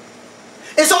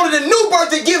 It's only the new birth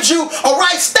that gives you a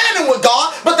right standing with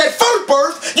God, but that first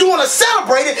birth, you want to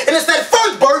celebrate it, and it's that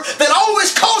first birth that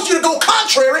always causes you to go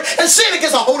contrary and sin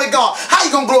against a holy God. How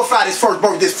you going to glorify this first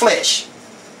birth, this flesh?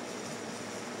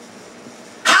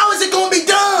 How is it going to be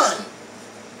done?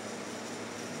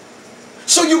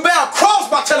 So you bear a cross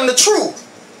by telling the truth.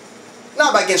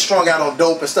 Not by getting strung out on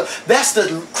dope and stuff. That's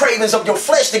the cravings of your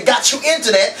flesh that got you into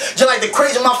that. Just like the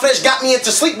cravings of my flesh got me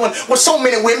into sleep with so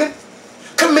many women.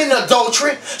 Committing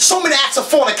adultery. So many acts of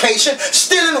fornication.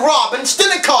 Stealing, robbing.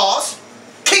 Stealing cars.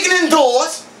 Kicking in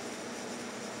doors.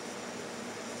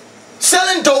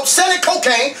 Selling dope. Selling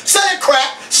cocaine. Selling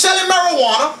crack. Selling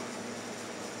marijuana.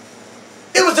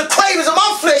 It was the cravings of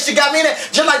my flesh that got me in there.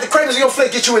 Just like the cravings of your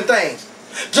flesh get you in things.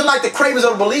 Just like the cravings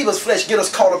of the believer's flesh get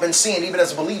us caught up in sin, even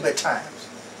as a believer at times.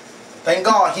 Thank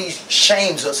God he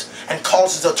shames us and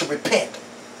causes us to repent.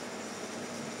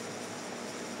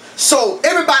 So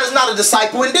everybody's not a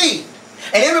disciple indeed.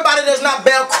 And everybody does not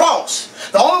bear a cross.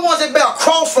 The only ones that bear a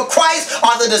cross for Christ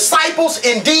are the disciples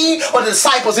indeed or the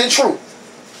disciples in truth.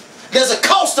 There's a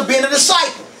cost to being a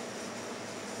disciple.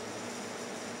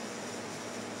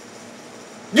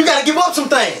 You got to give up some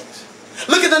things.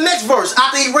 Look at the next verse.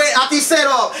 After he said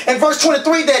in verse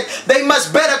 23 that they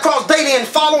must bear their cross daily and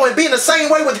follow and be in the same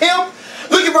way with him.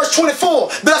 Look at verse 24.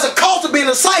 There's a cost to being a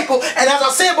disciple. And as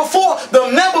I said before,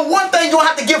 the number one thing you're going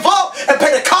to have to give up and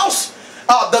pay the cost.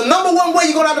 The number one way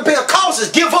you're going to have to pay a cost is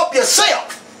give up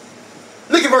yourself.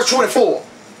 Look at verse 24.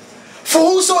 For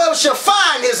whosoever shall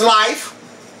find his life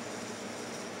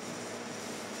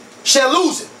shall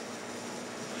lose it.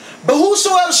 But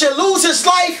whosoever shall lose his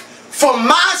life for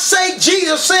my sake,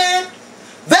 Jesus said,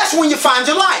 that's when you find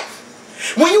your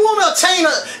life. When you want to attain,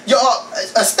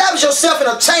 establish yourself and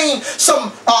obtain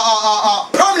some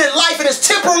permanent life in this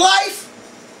temporal life,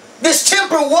 this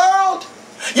temporal world,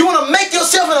 you want to make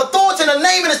yourself an authority in the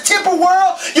name of this temporal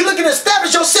world, you're looking to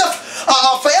establish yourself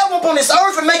forever upon this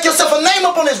earth and make yourself a name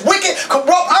upon this wicked,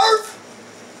 corrupt earth,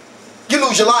 you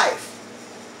lose your life.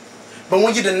 But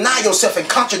when you deny yourself and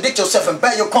contradict yourself and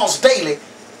bear your cross daily,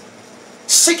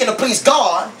 seeking to please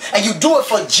God, and you do it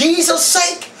for Jesus'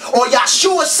 sake or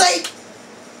Yeshua's sake,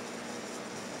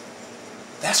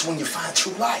 that's when you find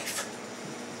true life.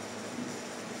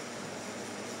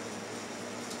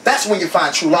 That's when you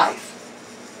find true life.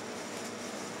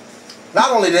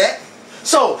 Not only that,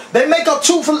 so they make up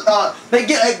they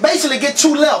basically get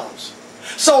two levels.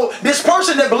 So this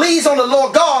person that believes on the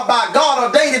Lord God by God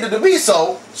ordained it to be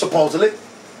so, supposedly,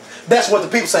 that's what the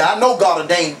people say. I know God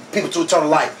ordained people to eternal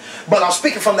life, but I'm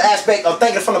speaking from the aspect of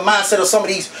thinking from the mindset of some of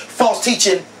these false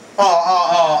teaching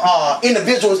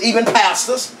individuals, even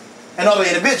pastors and other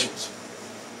individuals.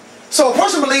 So a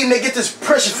person believes they get this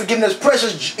precious forgiveness,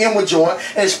 precious inward joy,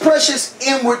 and this precious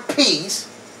inward peace,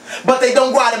 but they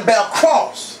don't go out and bear a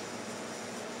cross.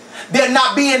 They're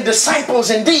not being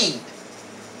disciples indeed.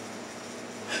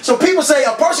 So people say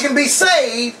a person can be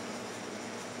saved,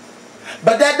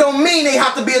 but that don't mean they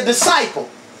have to be a disciple.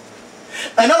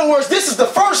 In other words, this is the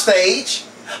first stage,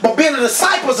 but being a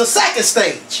disciple is the second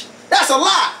stage. That's a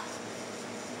lie.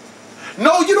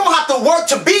 No, you don't have to work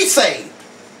to be saved,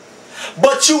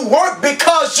 but you work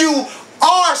because you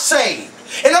are saved.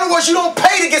 In other words, you don't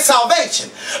pay to get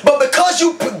salvation, but because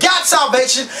you got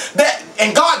salvation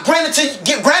and God granted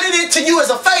it to you as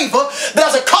a favor,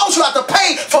 there's a cost you have to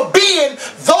pay for being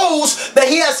those that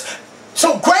he has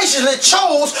so graciously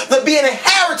chose to be an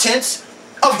inheritance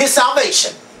of his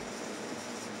salvation.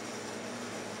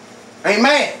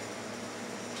 Amen.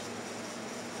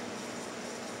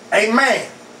 Amen.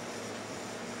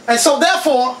 And so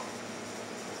therefore,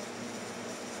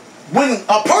 when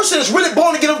a person is really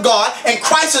born again of God and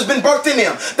Christ has been birthed in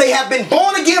them, they have been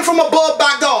born again from above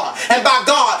by God and by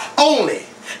God only.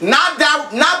 Not by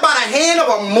the hand of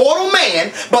a mortal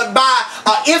man, but by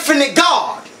an infinite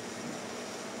God.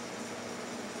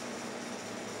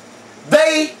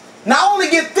 They not only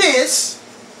get this,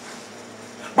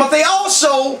 but they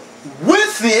also,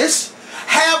 with this,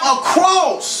 have a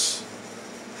cross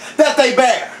that they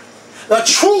bear. The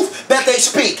truth that they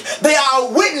speak. They are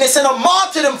a witness and a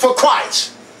martyrdom for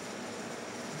Christ.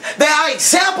 They are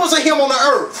examples of him on the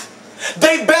earth.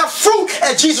 They bear fruit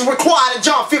as Jesus required in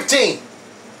John 15.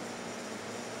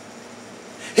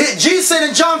 Jesus said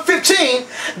in John 15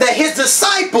 that his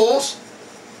disciples,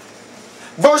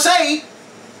 verse 8,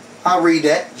 I'll read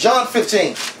that, John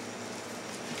 15.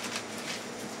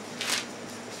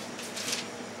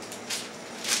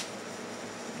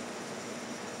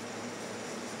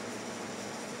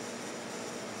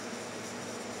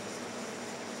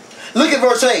 Look at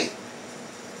verse 8.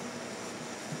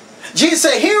 Jesus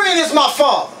said, herein is my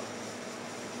Father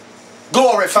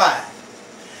glorified.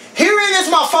 Herein is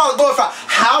my Father glorified.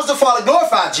 How's the Father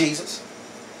glorified, Jesus?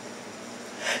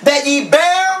 That ye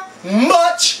bear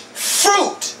much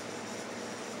fruit.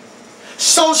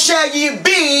 So shall ye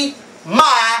be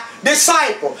my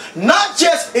disciple. Not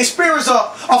just experience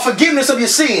of forgiveness of your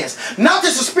sins. Not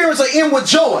just experience of inward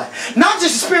joy. Not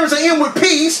just experience of inward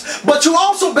peace. But you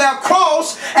also bear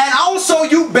cross. And also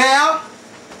you bear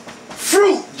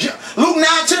fruit. Luke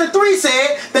 9:23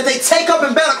 said that they take up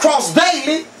and bear the cross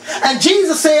daily. And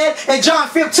Jesus said in John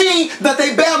 15 that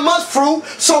they bear much fruit.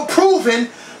 So proving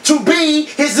to be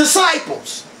his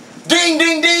disciples. Ding,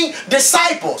 ding, ding,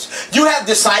 disciples. You have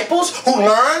disciples who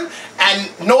learn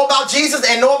and know about Jesus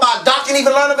and know about doctrine,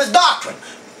 even learn of his doctrine.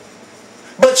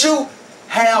 But you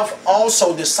have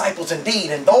also disciples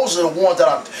indeed, and those are the ones that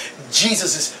are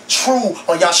Jesus' true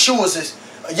or Yeshua's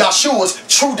Yahshua's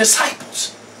true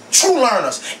disciples, true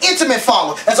learners, intimate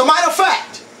followers. As a matter of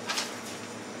fact,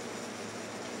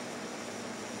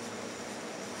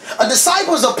 a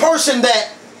disciple is a person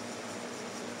that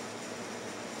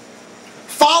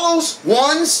follows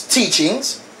one's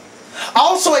teachings.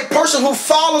 Also a person who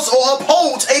follows or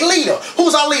upholds a leader.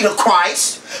 Who's our leader?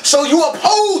 Christ. So you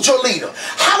uphold your leader.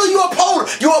 How do you uphold?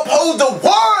 You uphold the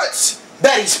words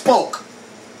that he spoke.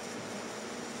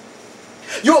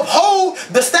 You uphold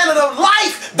the standard of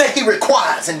life that he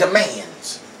requires and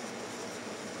demands.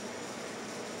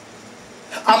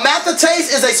 A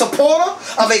mathetes is a supporter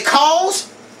of a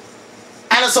cause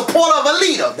and a supporter of a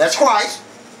leader. That's Christ.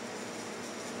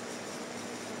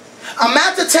 A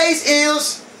mathetes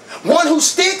is one who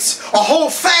sticks or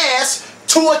holds fast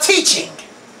to a teaching.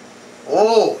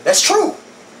 Oh, that's true.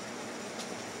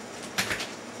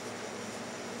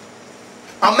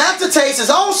 A mathetes is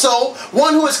also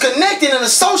one who is connected and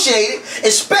associated,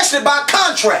 especially by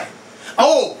contract.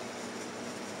 Oh,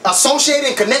 associated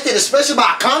and connected, especially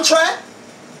by contract?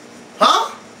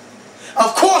 Huh?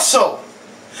 Of course so.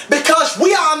 Because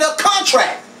we are under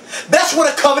contract. That's what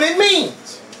a covenant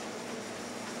means.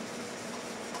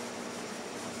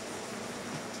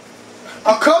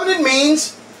 A covenant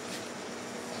means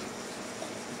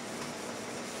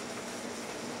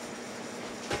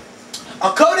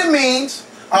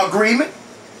agreement.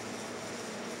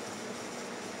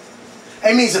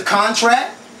 It means a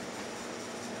contract.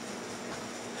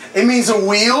 It means a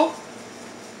will.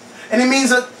 And it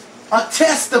means a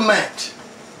testament.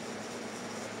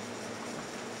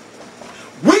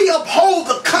 We uphold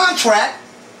the contract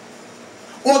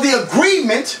or the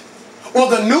agreement or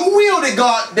the new will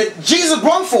that Jesus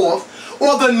brought forth,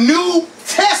 or the New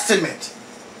Testament.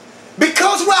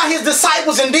 Because we are his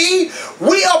disciples indeed,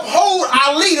 we uphold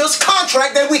our leader's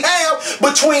contract that we have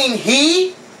between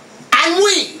he and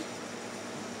we.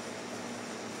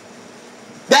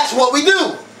 That's what we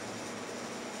do.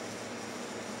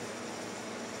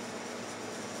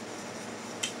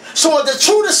 So the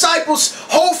true disciples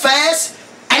hold fast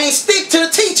and he stick to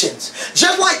the teachings.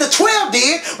 Just like the 12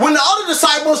 did when the other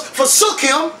disciples forsook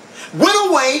him, went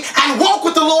away, and walked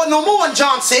with the Lord no more in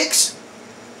John 6.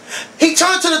 He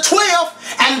turned to the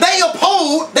 12 and they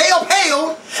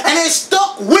upheld, and they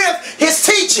stuck with his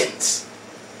teachings.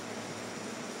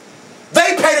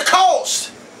 They pay the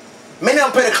cost. Many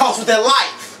of them pay the cost with their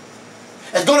life.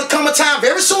 There's going to come a time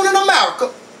very soon in America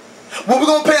where we're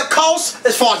going to pay a cost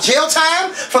as far as jail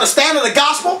time for the stand of the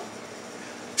gospel.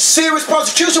 Serious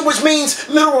persecution, which means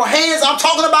literal hands I'm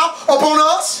talking about upon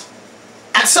us,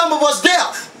 and some of us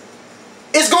death.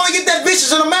 It's going to get that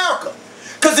vicious in America.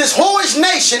 Because this whorish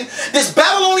nation, this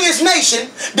Babylonian nation,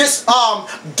 this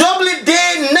doubly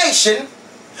dead nation,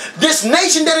 this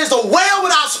nation that is a well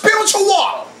without spiritual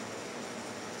water,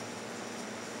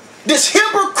 this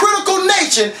hypocritical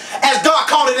nation, as God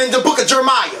called it in the book of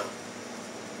Jeremiah,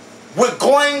 we're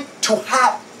going to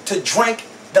have to drink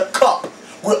the cup.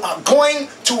 We are going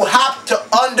to have to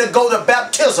undergo the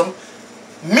baptism,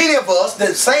 many of us,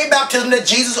 the same baptism that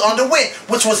Jesus underwent,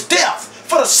 which was death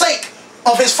for the sake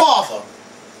of his Father.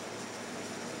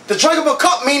 To drink of a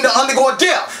cup means to undergo a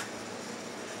death.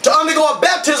 To undergo a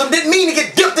baptism didn't mean to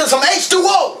get dipped in some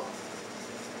H2O.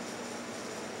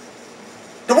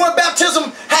 The word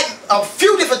baptism had a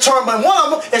few different terms, but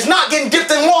one of them is not getting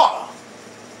dipped in water.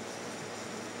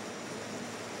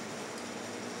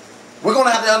 We're going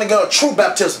to have to undergo a true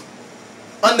baptism.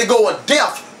 Undergo a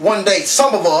death one day,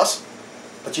 some of us.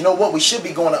 But you know what? We should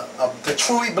be going to, the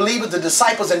true believers, the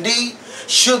disciples indeed,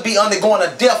 should be undergoing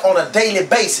a death on a daily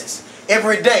basis.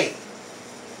 Every day.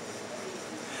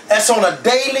 That's on a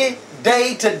daily,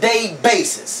 day-to-day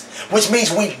basis. Which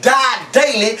means we die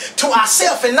daily to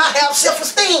ourselves and not have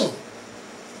self-esteem.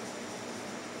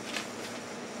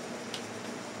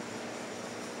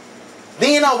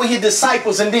 Then are we his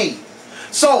disciples indeed.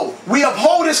 So, we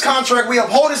uphold his contract, we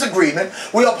uphold his agreement,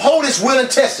 we uphold his will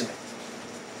and testament.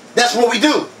 That's what we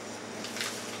do.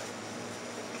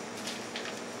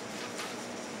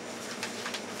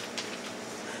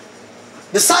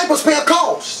 Disciples pay a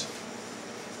cost.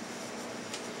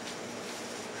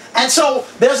 And so,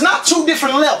 there's not two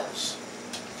different levels.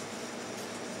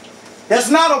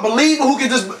 There's not a believer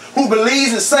who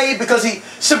believes and saved because he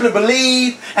simply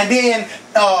believes, and then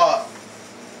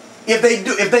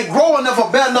if they grow enough or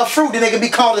bear enough fruit, then they can be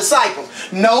called disciples.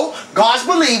 No, God's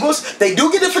believers, they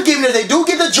do get the forgiveness, they do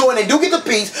get the joy, and they do get the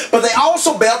peace, but they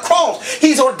also bear a cross.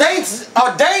 He's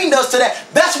ordained us to that.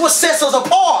 That's what sets us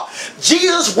apart.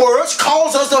 Jesus' words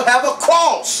calls us to have a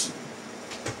cross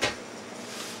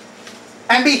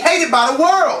and be hated by the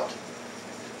world.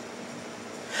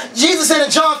 Jesus said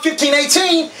in John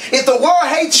 15:18, if the world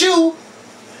hates you,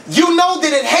 you know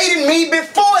that it hated me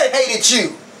before it hated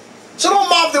you. So don't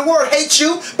marvel if the world hates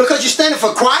you because you're standing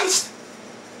for Christ.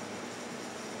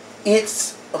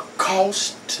 It's a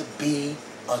cost to be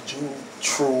a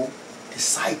true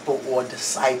disciple or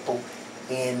disciple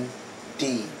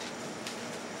indeed.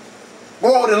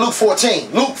 Go over to Luke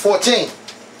 14. Luke 14.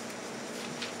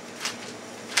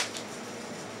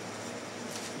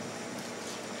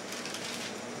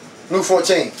 Luke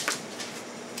 14.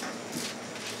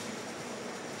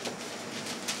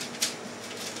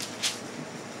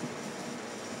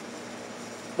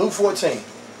 Luke 14.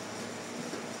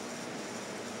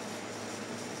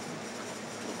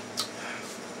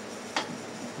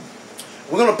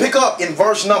 We're going to pick up in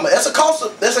verse number. There's a cost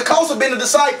of being a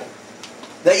disciple.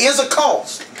 There is a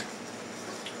cost.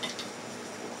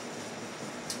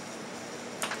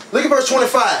 Look at verse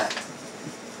 25.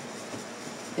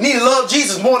 You need to love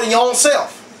Jesus more than your own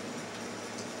self.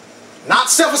 Not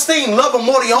self-esteem. Love him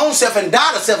more than your own self and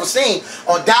die to self-esteem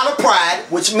or die to pride,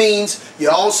 which means you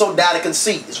also die to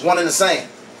conceit. It's one and the same.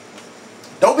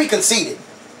 Don't be conceited.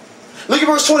 Look at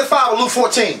verse 25 of Luke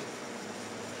 14.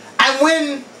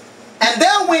 And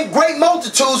there went great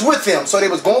multitudes with him. So they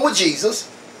was going with Jesus.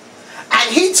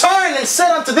 And he turned and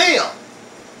said unto them,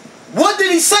 what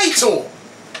did he say to them?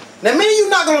 Now many of you are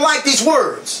not going to like these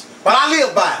words, but I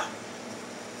live by them.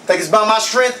 Think it's by my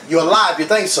strength? You're alive, you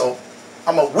think so.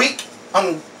 I'm a weak,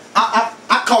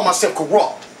 I call myself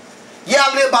corrupt. Yeah,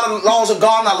 I live by the laws of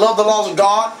God and I love the laws of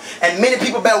God. And many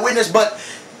people bear witness, but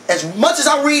as much as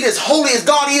I read as holy as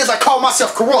God is, I call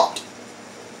myself corrupt.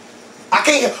 I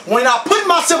can't, when I put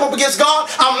myself up against God,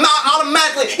 I'm not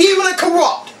automatically even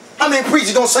corrupt. How many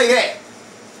preachers gonna say that?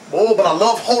 Oh, but I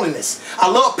love holiness. I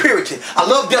love purity. I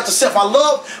love death to self. I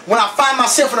love when I find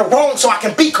myself in the wrong so I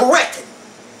can be corrected.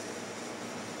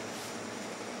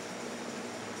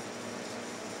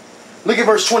 Look at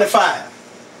verse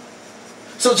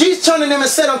 25. So Jesus turned to them and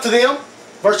said unto them,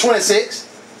 verse 26,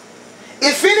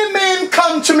 if any man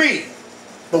come to me,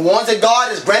 the ones that God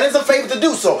has granted the favor to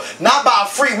do so, not by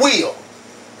free will,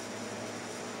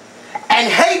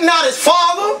 and hate not his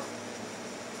father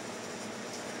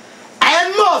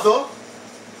and mother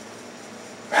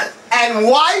and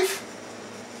wife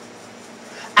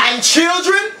and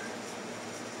children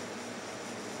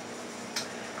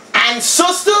and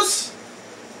sisters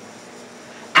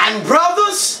and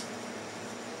brothers,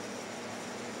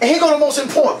 and here goes the most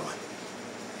important one,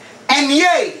 and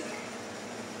yea,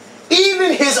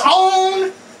 even his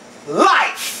own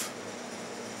life.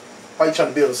 Why are you trying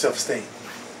to build a self-esteem?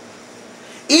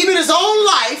 Even his own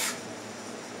life,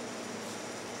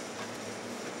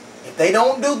 if they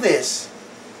don't do this,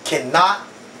 cannot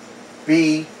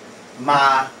be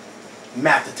my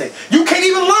master. You can't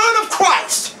even learn of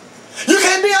Christ. You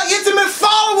can't be an intimate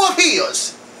follower of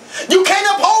his. You can't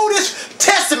uphold his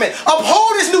testament,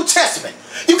 uphold his New Testament.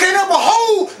 You can't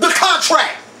uphold the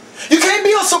contract. You can't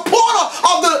be a supporter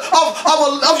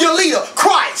of your leader,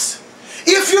 Christ,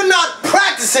 if you're not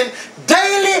practicing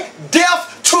daily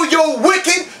death to your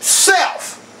wicked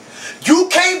self. You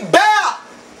can't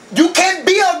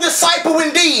be a disciple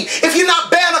indeed if you're not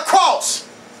bearing a cross.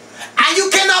 And you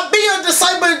cannot be a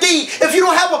disciple indeed if you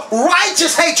don't have a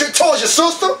righteous hatred towards your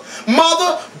sister,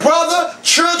 mother, brother,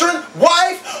 children,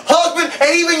 wife, husband,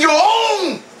 and even your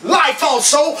own life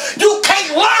also. You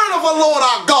can't learn of the Lord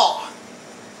our God.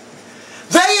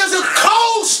 There is a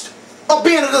cost of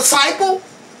being a disciple.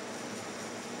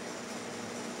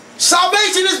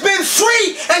 Salvation has been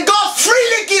free, and God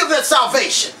freely gives that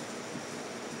salvation.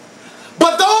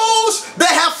 But those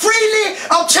that have freely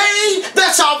obtained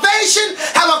that salvation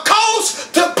have a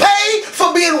cost to pay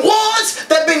for being ones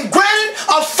that have been granted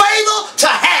a favor to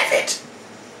have it.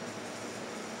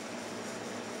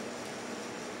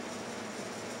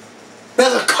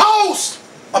 There's a cost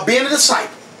of being a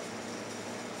disciple.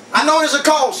 I know there's a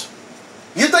cost.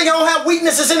 You think I don't have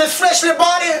weaknesses in this fleshly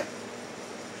body?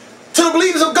 To the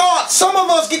believers of God, some of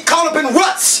us get caught up in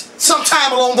ruts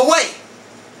sometime along the way.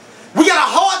 We got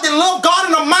a heart that love God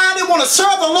and a mind that want to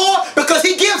serve the Lord because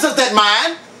he gives us that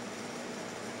mind.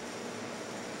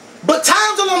 But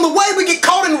times along the way we get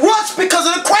caught in ruts because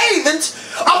of the cravings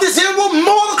of this inward,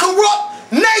 mortal,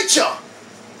 corrupt nature.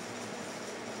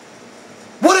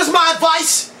 What is my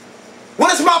advice?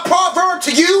 What is my proverb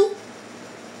to you?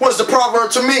 What is the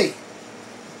proverb to me?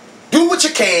 Do what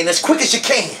you can as quick as you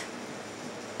can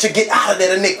to get out of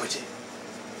that iniquity.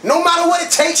 No matter what it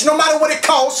takes, no matter what it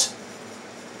costs,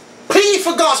 plead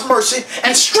for God's mercy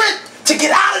and strength to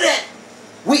get out of that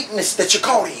weakness that you're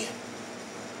caught in.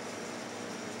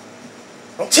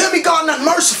 Don't tell me God not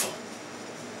merciful.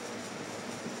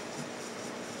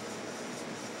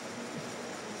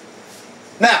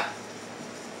 Now,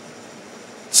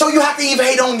 so you have to even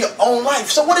hate on your own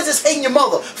life. So what does this hating your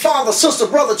mother, father, sister,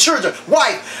 brother, children,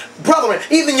 wife, brethren,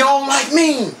 even your own life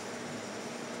mean?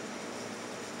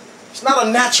 It's not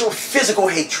a natural physical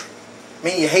hatred. I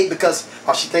mean, you hate because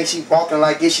she thinks she walking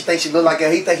like this, she thinks she look like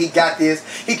that, he think he got this,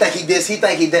 he think he this, he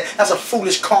think he that. That's a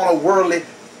foolish, carnal, worldly,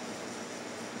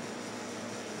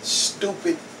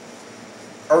 stupid,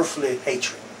 earthly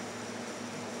hatred.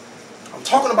 I'm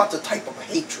talking about the type of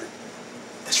hatred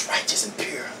that's righteous and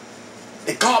pure,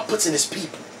 that God puts in his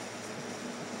people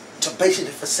to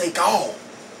basically forsake all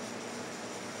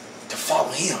to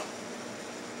follow him.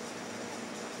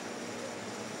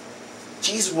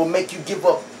 Jesus will make you give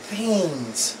up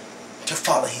things to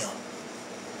follow him.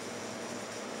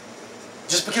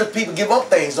 Just because people give up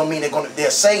things don't mean they're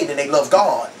saved and they love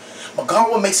God. But God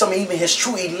will make some, even his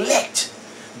true elect,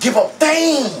 give up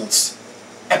things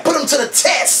and put them to the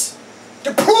test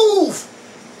to prove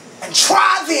and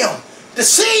try them to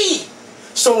see,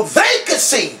 so they could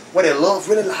see where their love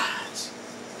really lies.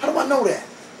 How do I know that?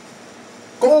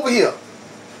 Go over here.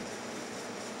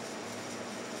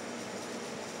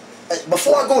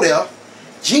 Before I go there,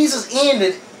 Jesus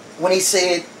ended when he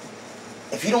said,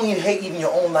 if you don't even hate even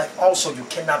your own life, also you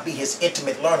cannot be his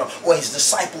intimate learner or his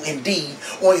disciple indeed,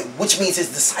 or which means his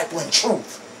disciple in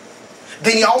truth.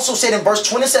 Then he also said in verse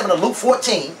 27 of Luke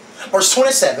 14, verse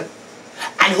 27,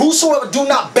 and whosoever do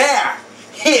not bear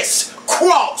his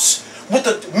cross, with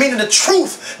the meaning the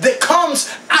truth that comes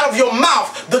out of your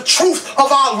mouth, the truth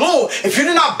of our Lord. If you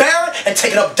do not bear it and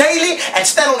take it up daily and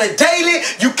stand on it daily,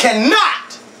 you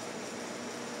cannot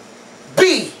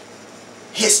be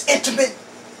his intimate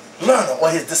learner or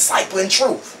his disciple in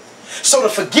truth. So the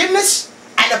forgiveness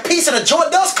and the peace and the joy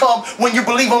does come when you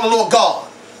believe on the Lord God.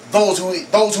 Those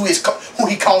who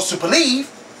he calls to believe,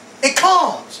 it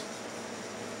comes.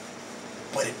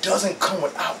 But it doesn't come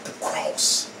without the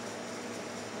cross.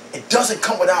 It doesn't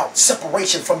come without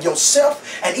separation from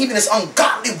yourself and even this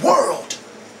ungodly world.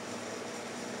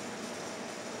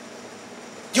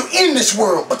 You're in this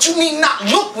world, but you need not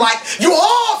look like you're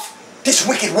of this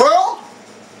wicked world.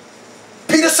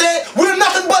 Peter said, we're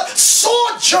nothing but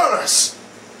sojourners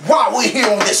while we're here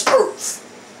on this earth.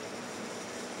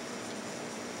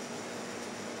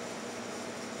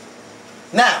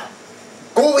 Now,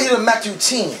 go over here to Matthew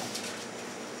 10.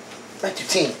 Matthew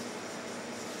 10.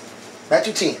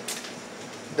 Matthew 10.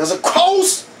 There's a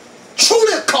cost,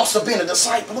 truly a cost of being a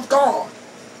disciple of God.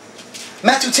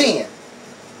 Matthew 10.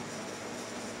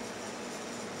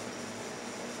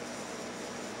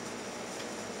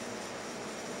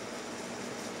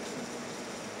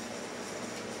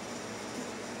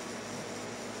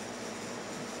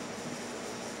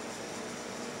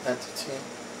 Matthew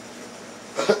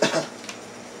 10.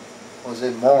 Or is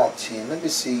it Mark 10? Let me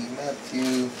see. Matthew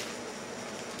 10.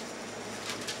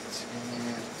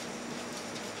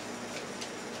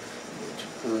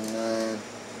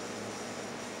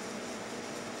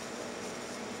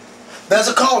 There's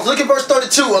a cost. Look at verse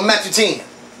 32 of Matthew 10.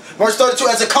 Verse 32,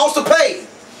 as a cost to pay.